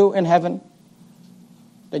can't do in heaven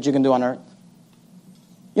that you can do on earth.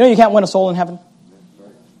 You know, you can't win a soul in heaven.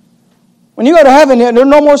 When you go to heaven, there's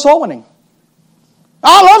no more soul winning.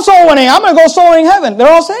 I love soul winning. I'm going to go soul winning heaven.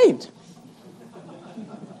 They're all saved.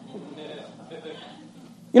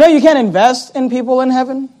 You know, you can't invest in people in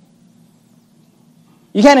heaven.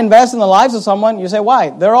 You can't invest in the lives of someone. You say,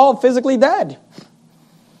 why? They're all physically dead.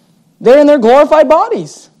 They're in their glorified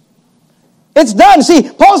bodies. It's done. See,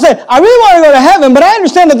 Paul said, I really want to go to heaven, but I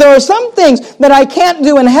understand that there are some things that I can't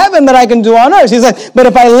do in heaven that I can do on earth. He said, but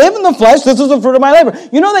if I live in the flesh, this is the fruit of my labor.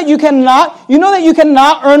 You know that you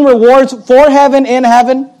cannot earn rewards for heaven in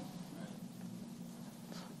heaven?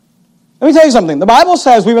 Let me tell you something. The Bible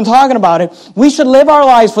says, we've been talking about it, we should live our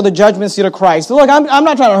lives for the judgment seat of Christ. Look, I'm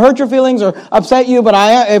not trying to hurt your feelings or upset you, but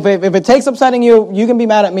if it takes upsetting you, you can be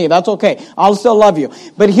mad at me. That's okay. I'll still love you.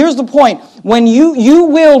 But here's the point. When you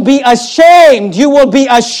will be ashamed. You will be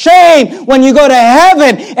ashamed when you go to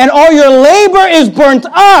heaven and all your labor is burnt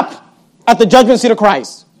up at the judgment seat of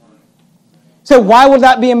Christ. So why would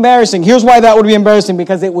that be embarrassing? Here's why that would be embarrassing.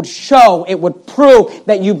 Because it would prove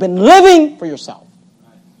that you've been living for yourself.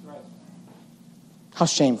 How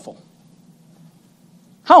shameful.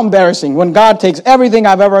 How embarrassing when God takes everything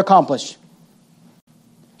I've ever accomplished.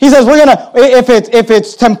 He says, if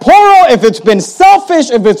it's temporal, if it's been selfish,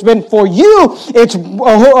 if it's been for you, it's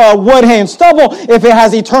wood, hay, and stubble. If it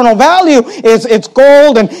has eternal value, it's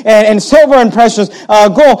gold and silver and precious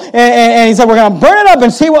gold. And he said, we're going to burn it up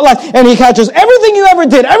and see what lasts. And he catches everything you ever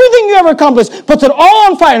did, everything you ever accomplished, puts it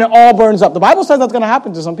all on fire, and it all burns up. The Bible says that's going to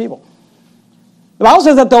happen to some people. The Bible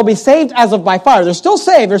says that they'll be saved as of by fire. They're still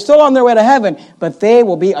saved. They're still on their way to heaven, but they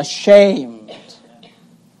will be ashamed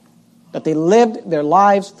that they lived their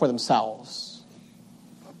lives for themselves.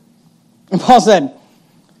 And Paul said,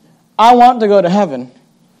 I want to go to heaven,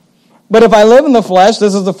 but if I live in the flesh,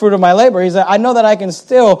 this is the fruit of my labor. He said, I know that I can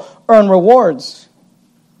still earn rewards.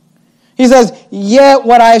 He says, yet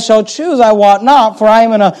what I shall choose I want not, for I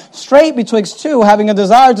am in a strait betwixt two, having a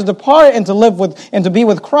desire to depart and to live with and to be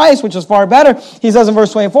with Christ, which is far better. He says in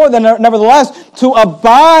verse 24, then nevertheless, to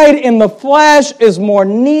abide in the flesh is more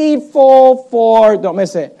needful for, don't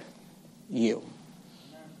miss it, you.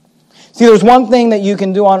 See, there's one thing that you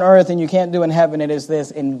can do on earth and you can't do in heaven. It is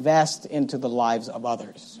this: invest into the lives of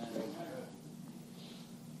others.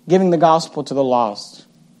 Giving the gospel to the lost.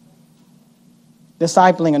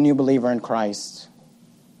 Discipling a new believer in Christ.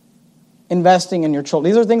 Investing in your children.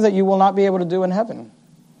 These are things that you will not be able to do in heaven.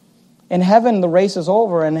 In heaven, the race is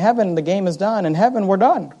over. In heaven, the game is done. In heaven, we're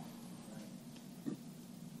done.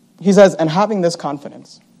 He says, and having this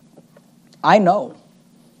confidence, I know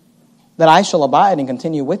that I shall abide and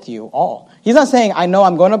continue with you all. He's not saying, I know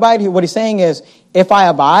I'm going to abide. What he's saying is, if I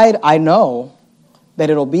abide, I know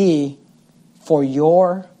that it'll be for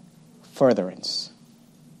your furtherance.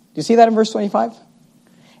 Do you see that in verse 25?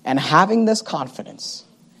 And having this confidence,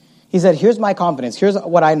 he said, here's my confidence. Here's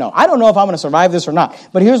what I know. I don't know if I'm going to survive this or not,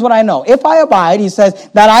 but here's what I know. If I abide, he says,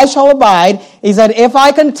 that I shall abide. He said, if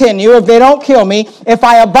I continue, if they don't kill me, if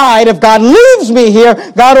I abide, if God leaves me here,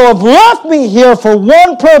 God will have left me here for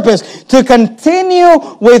one purpose, to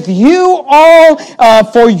continue with you all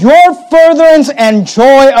for your furtherance and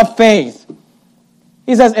joy of faith.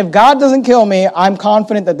 He says, if God doesn't kill me, I'm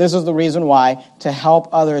confident that this is the reason why, to help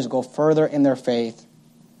others go further in their faith.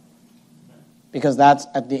 Because that's,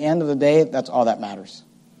 at the end of the day, that's all that matters.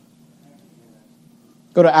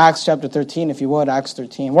 Go to Acts chapter 13, if you would, Acts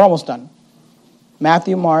 13. We're almost done.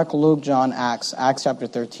 Matthew, Mark, Luke, John, Acts chapter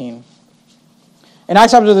 13. In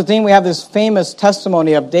Acts chapter 13, we have this famous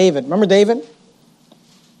testimony of David. Remember David?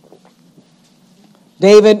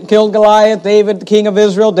 David killed Goliath. David, the king of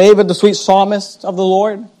Israel. David, the sweet psalmist of the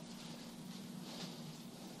Lord.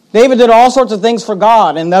 David did all sorts of things for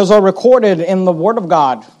God, and those are recorded in the Word of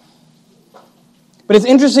God. But it's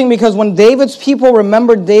interesting because when David's people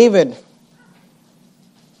remembered David,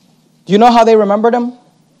 do you know how they remembered him?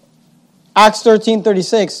 Acts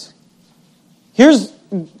 13:36. Here's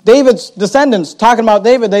David's descendants talking about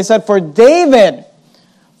David. They said, for David,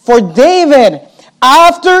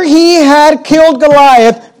 after he had killed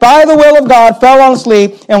Goliath, by the will of God, fell on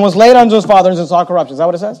sleep and was laid unto his fathers and saw corruption. Is that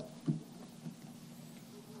what it says?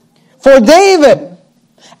 For David,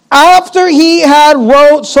 after he had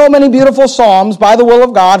wrote so many beautiful psalms, by the will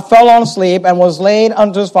of God, fell on sleep and was laid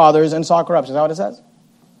unto his fathers and saw corruption. Is that what it says?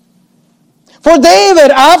 For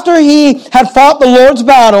David, after he had fought the Lord's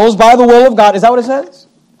battles, by the will of God. Is that what it says?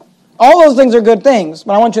 All those things are good things,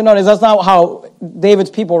 but I want you to notice that's not how David's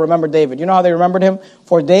people remembered David. You know how they remembered him?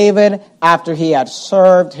 For David, after he had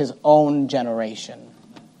served his own generation.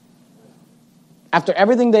 After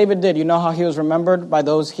everything David did, you know how he was remembered by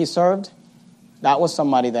those he served? That was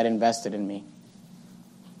somebody that invested in me.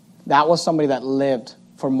 That was somebody that lived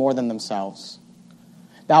for more than themselves.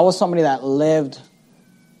 That was somebody that lived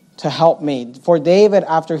to help me. For David,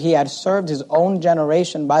 after he had served his own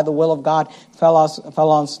generation by the will of God, fell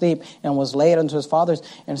on sleep and was laid unto his fathers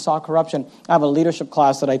and saw corruption. I have a leadership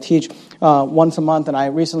class that I teach once a month, and I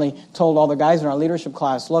recently told all the guys in our leadership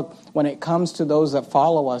class, look, when it comes to those that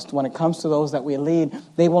follow us, when it comes to those that we lead,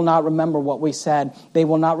 they will not remember what we said. They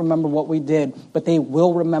will not remember what we did, but they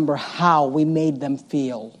will remember how we made them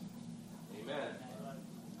feel. Amen.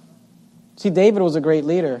 See, David was a great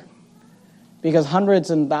leader. Because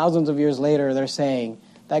hundreds and thousands of years later, they're saying,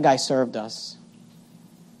 that guy served us.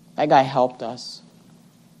 That guy helped us.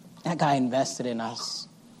 That guy invested in us.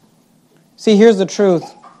 See, here's the truth.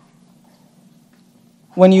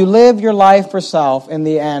 When you live your life for self, in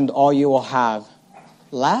the end, all you will have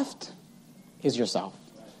left is yourself.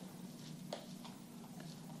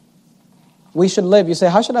 We should live. You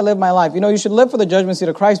say, how should I live my life? You know, you should live for the judgment seat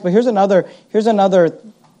of Christ. But here's another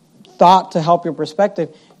thought to help your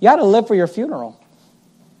perspective. You got to live for your funeral.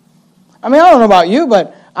 I mean, I don't know about you,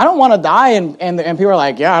 but I don't want to die and people are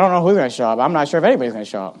like, yeah, I don't know who's going to show up. I'm not sure if anybody's going to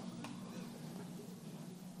show up.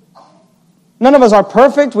 None of us are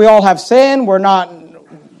perfect. We all have sin. We're not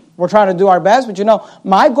We're trying to do our best, but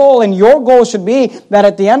my goal and your goal should be that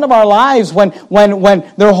at the end of our lives, when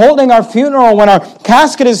they're holding our funeral, when our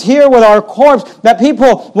casket is here with our corpse, that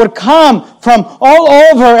people would come from all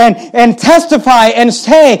over and testify and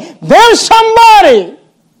say, there's somebody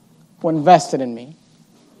who invested in me.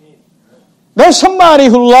 There's somebody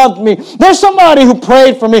who loved me. There's somebody who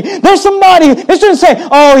prayed for me. There's somebody, they shouldn't say,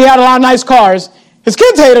 oh, he had a lot of nice cars. His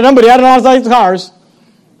kids hated him, but he had a lot of nice cars.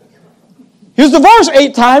 He was divorced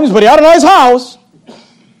 8 times, but he had a nice house.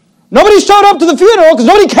 Nobody showed up to the funeral because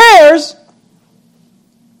nobody cares.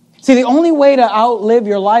 See, the only way to outlive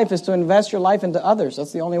your life is to invest your life into others.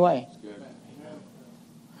 That's the only way.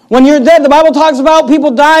 When you're dead, the Bible talks about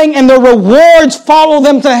people dying and their rewards follow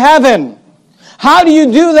them to heaven. How do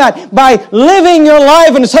you do that? By living your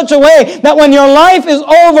life in such a way that when your life is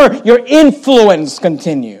over, your influence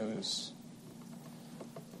continues.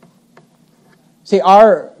 See,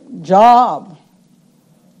 our job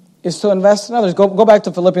is to invest in others. Go back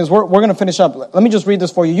to Philippians. We're going to finish up. Let me just read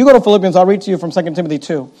this for you. You go to Philippians. I'll read to you from 2 Timothy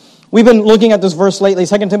 2. We've been looking at this verse lately,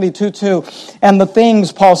 2 Timothy 2:2. And the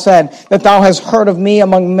things, Paul said, that thou hast heard of me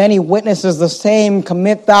among many witnesses, the same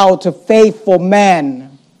commit thou to faithful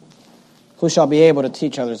men, who shall be able to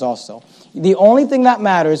teach others also. The only thing that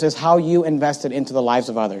matters is how you invested into the lives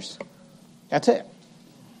of others. That's it.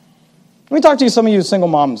 Let me talk to you, some of you single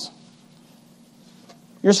moms.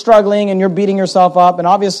 You're struggling and you're beating yourself up, and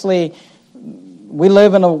obviously we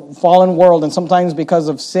live in a fallen world, and sometimes because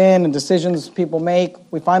of sin and decisions people make,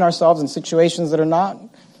 we find ourselves in situations that are not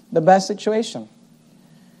the best situation.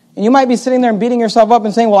 And you might be sitting there and beating yourself up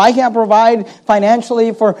and saying, well, I can't provide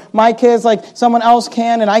financially for my kids like someone else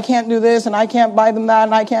can, and I can't do this, and I can't buy them that,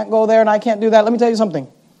 and I can't go there, and I can't do that. Let me tell you something.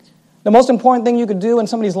 The most important thing you could do in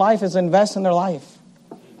somebody's life is invest in their life.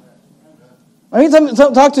 Let me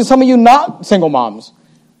talk to some of you not single moms.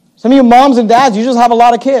 Some of you moms and dads, you just have a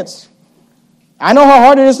lot of kids. I know how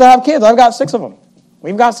hard it is to have kids. I've got 6 of them.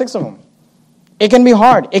 We've got 6 of them. It can be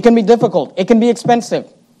hard. It can be difficult. It can be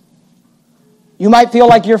expensive. You might feel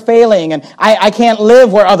like you're failing, and I can't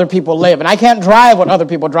live where other people live, and I can't drive what other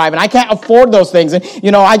people drive, and I can't afford those things. And,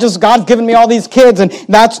 God's given me all these kids, and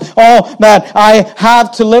that's all that I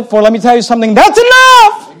have to live for. Let me tell you something. That's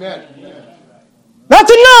enough! Amen. That's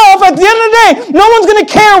enough. At the end of the day, no one's going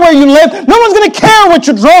to care where you live. No one's going to care what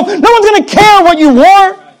you drove. No one's going to care what you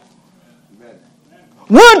wore.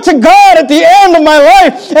 Would to God at the end of my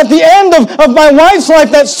life, at the end of my wife's life,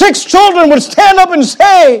 that 6 children would stand up and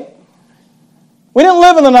say, we didn't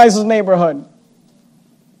live in the nicest neighborhood.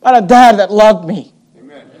 I had a dad that loved me.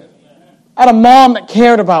 Amen. I had a mom that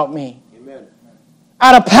cared about me. Amen.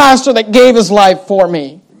 I had a pastor that gave his life for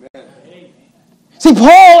me. Amen. See,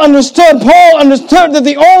 Paul understood that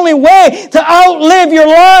the only way to outlive your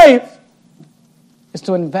life is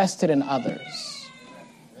to invest it in others.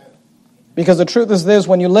 Because the truth is this,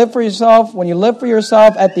 when you live for yourself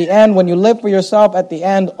at the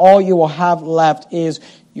end, all you will have left is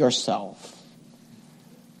yourself.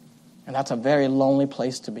 And that's a very lonely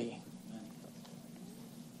place to be.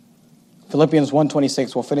 Philippians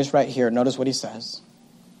 1:26, we'll finish right here. Notice what he says.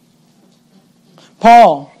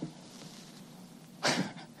 Paul,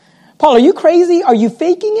 are you crazy? Are you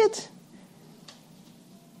faking it?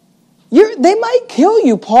 They might kill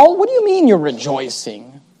you, Paul. What do you mean you're rejoicing?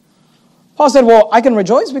 Paul said, well, I can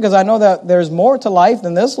rejoice because I know that there's more to life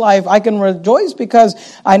than this life. I can rejoice because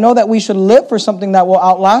I know that we should live for something that will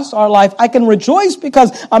outlast our life. I can rejoice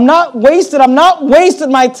because I'm not wasted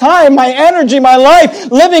my time, my energy, my life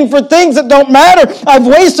living for things that don't matter. I've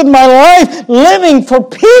wasted my life living for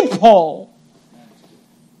people.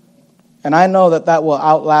 And I know that will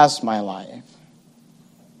outlast my life.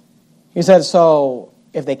 He said, so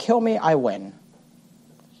if they kill me, I win.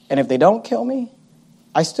 And if they don't kill me,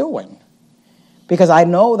 I still win. Because I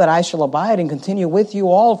know that I shall abide and continue with you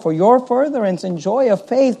all for your furtherance and joy of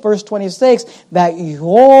faith, verse 26, that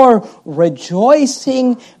your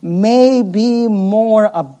rejoicing may be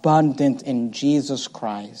more abundant in Jesus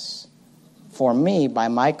Christ for me by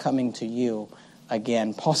my coming to you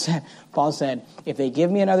again. Paul said, if they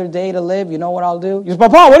give me another day to live, you know what I'll do? You say,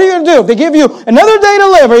 but Paul, what are you going to do? If they give you another day to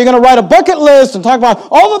live, are you going to write a bucket list and talk about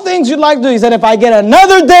all the things you'd like to do? He said, if I get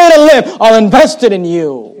another day to live, I'll invest it in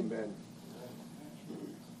you.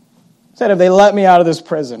 Said, if they let me out of this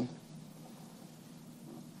prison,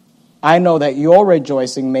 I know that your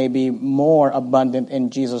rejoicing may be more abundant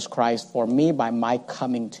in Jesus Christ for me by my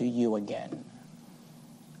coming to you again.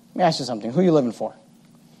 Let me ask you something. Who are you living for?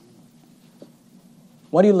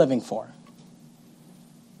 What are you living for?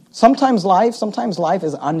 Sometimes life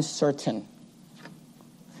is uncertain.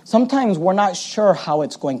 Sometimes we're not sure how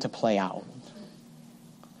it's going to play out.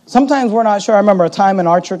 Sometimes we're not sure. I remember a time in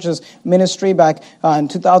our church's ministry back in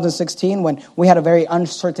 2016 when we had a very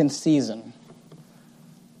uncertain season.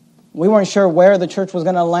 We weren't sure where the church was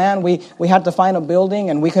going to land. We had to find a building,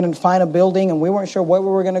 and we couldn't find a building, and we weren't sure where we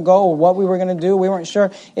were going to go or what we were going to do. We weren't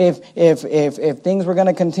sure if things were going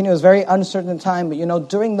to continue. It was a very uncertain time. But,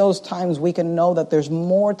 during those times, we can know that there's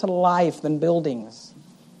more to life than buildings.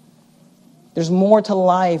 There's more to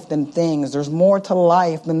life than things. There's more to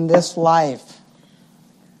life than this life.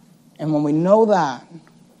 And when we know that,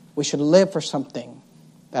 we should live for something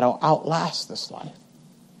that will outlast this life.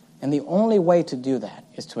 And the only way to do that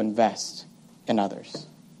is to invest in others.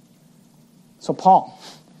 So Paul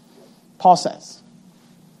says,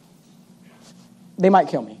 they might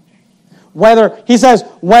kill me. Whether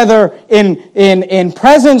in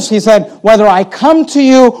presence, he said, whether I come to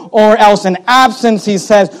you or else in absence, he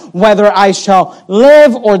says, whether I shall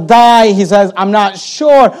live or die, he says, I'm not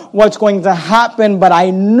sure what's going to happen, but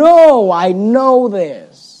I know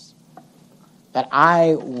this, that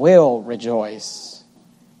I will rejoice.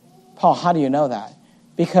 Paul, how do you know that?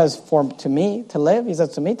 Because to me to live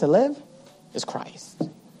is Christ.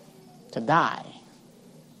 To die,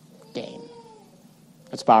 gain.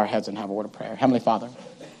 Let's bow our heads and have a word of prayer. Heavenly Father,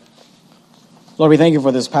 Lord, we thank you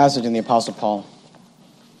for this passage in the Apostle Paul.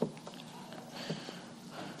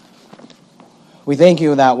 We thank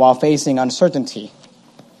you that while facing uncertainty,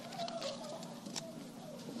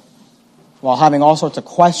 while having all sorts of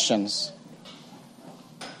questions,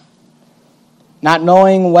 not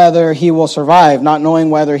knowing whether he will survive, not knowing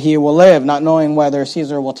whether he will live, not knowing whether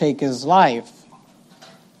Caesar will take his life,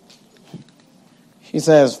 he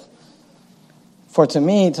says, for to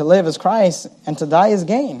me, to live is Christ, and to die is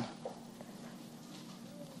gain.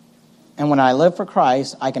 And when I live for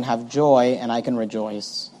Christ, I can have joy and I can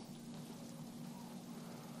rejoice.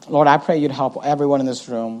 Lord, I pray you'd help everyone in this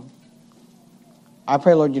room. I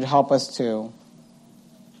pray, Lord, you'd help us to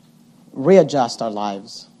readjust our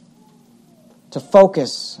lives, to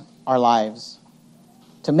focus our lives,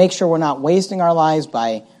 to make sure we're not wasting our lives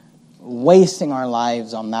by wasting our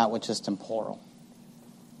lives on that which is temporal,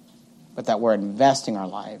 but that we're investing our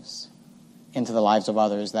lives into the lives of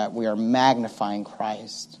others, that we are magnifying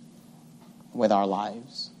Christ with our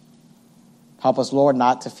lives. Help us, Lord,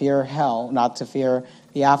 not to fear hell, not to fear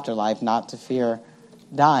the afterlife, not to fear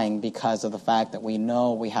dying because of the fact that we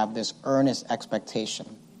know we have this earnest expectation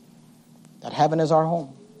that heaven is our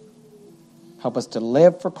home. Help us to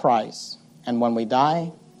live for Christ, and when we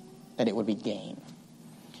die, that it would be gain.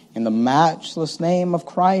 In the matchless name of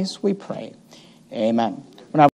Christ we pray. Amen.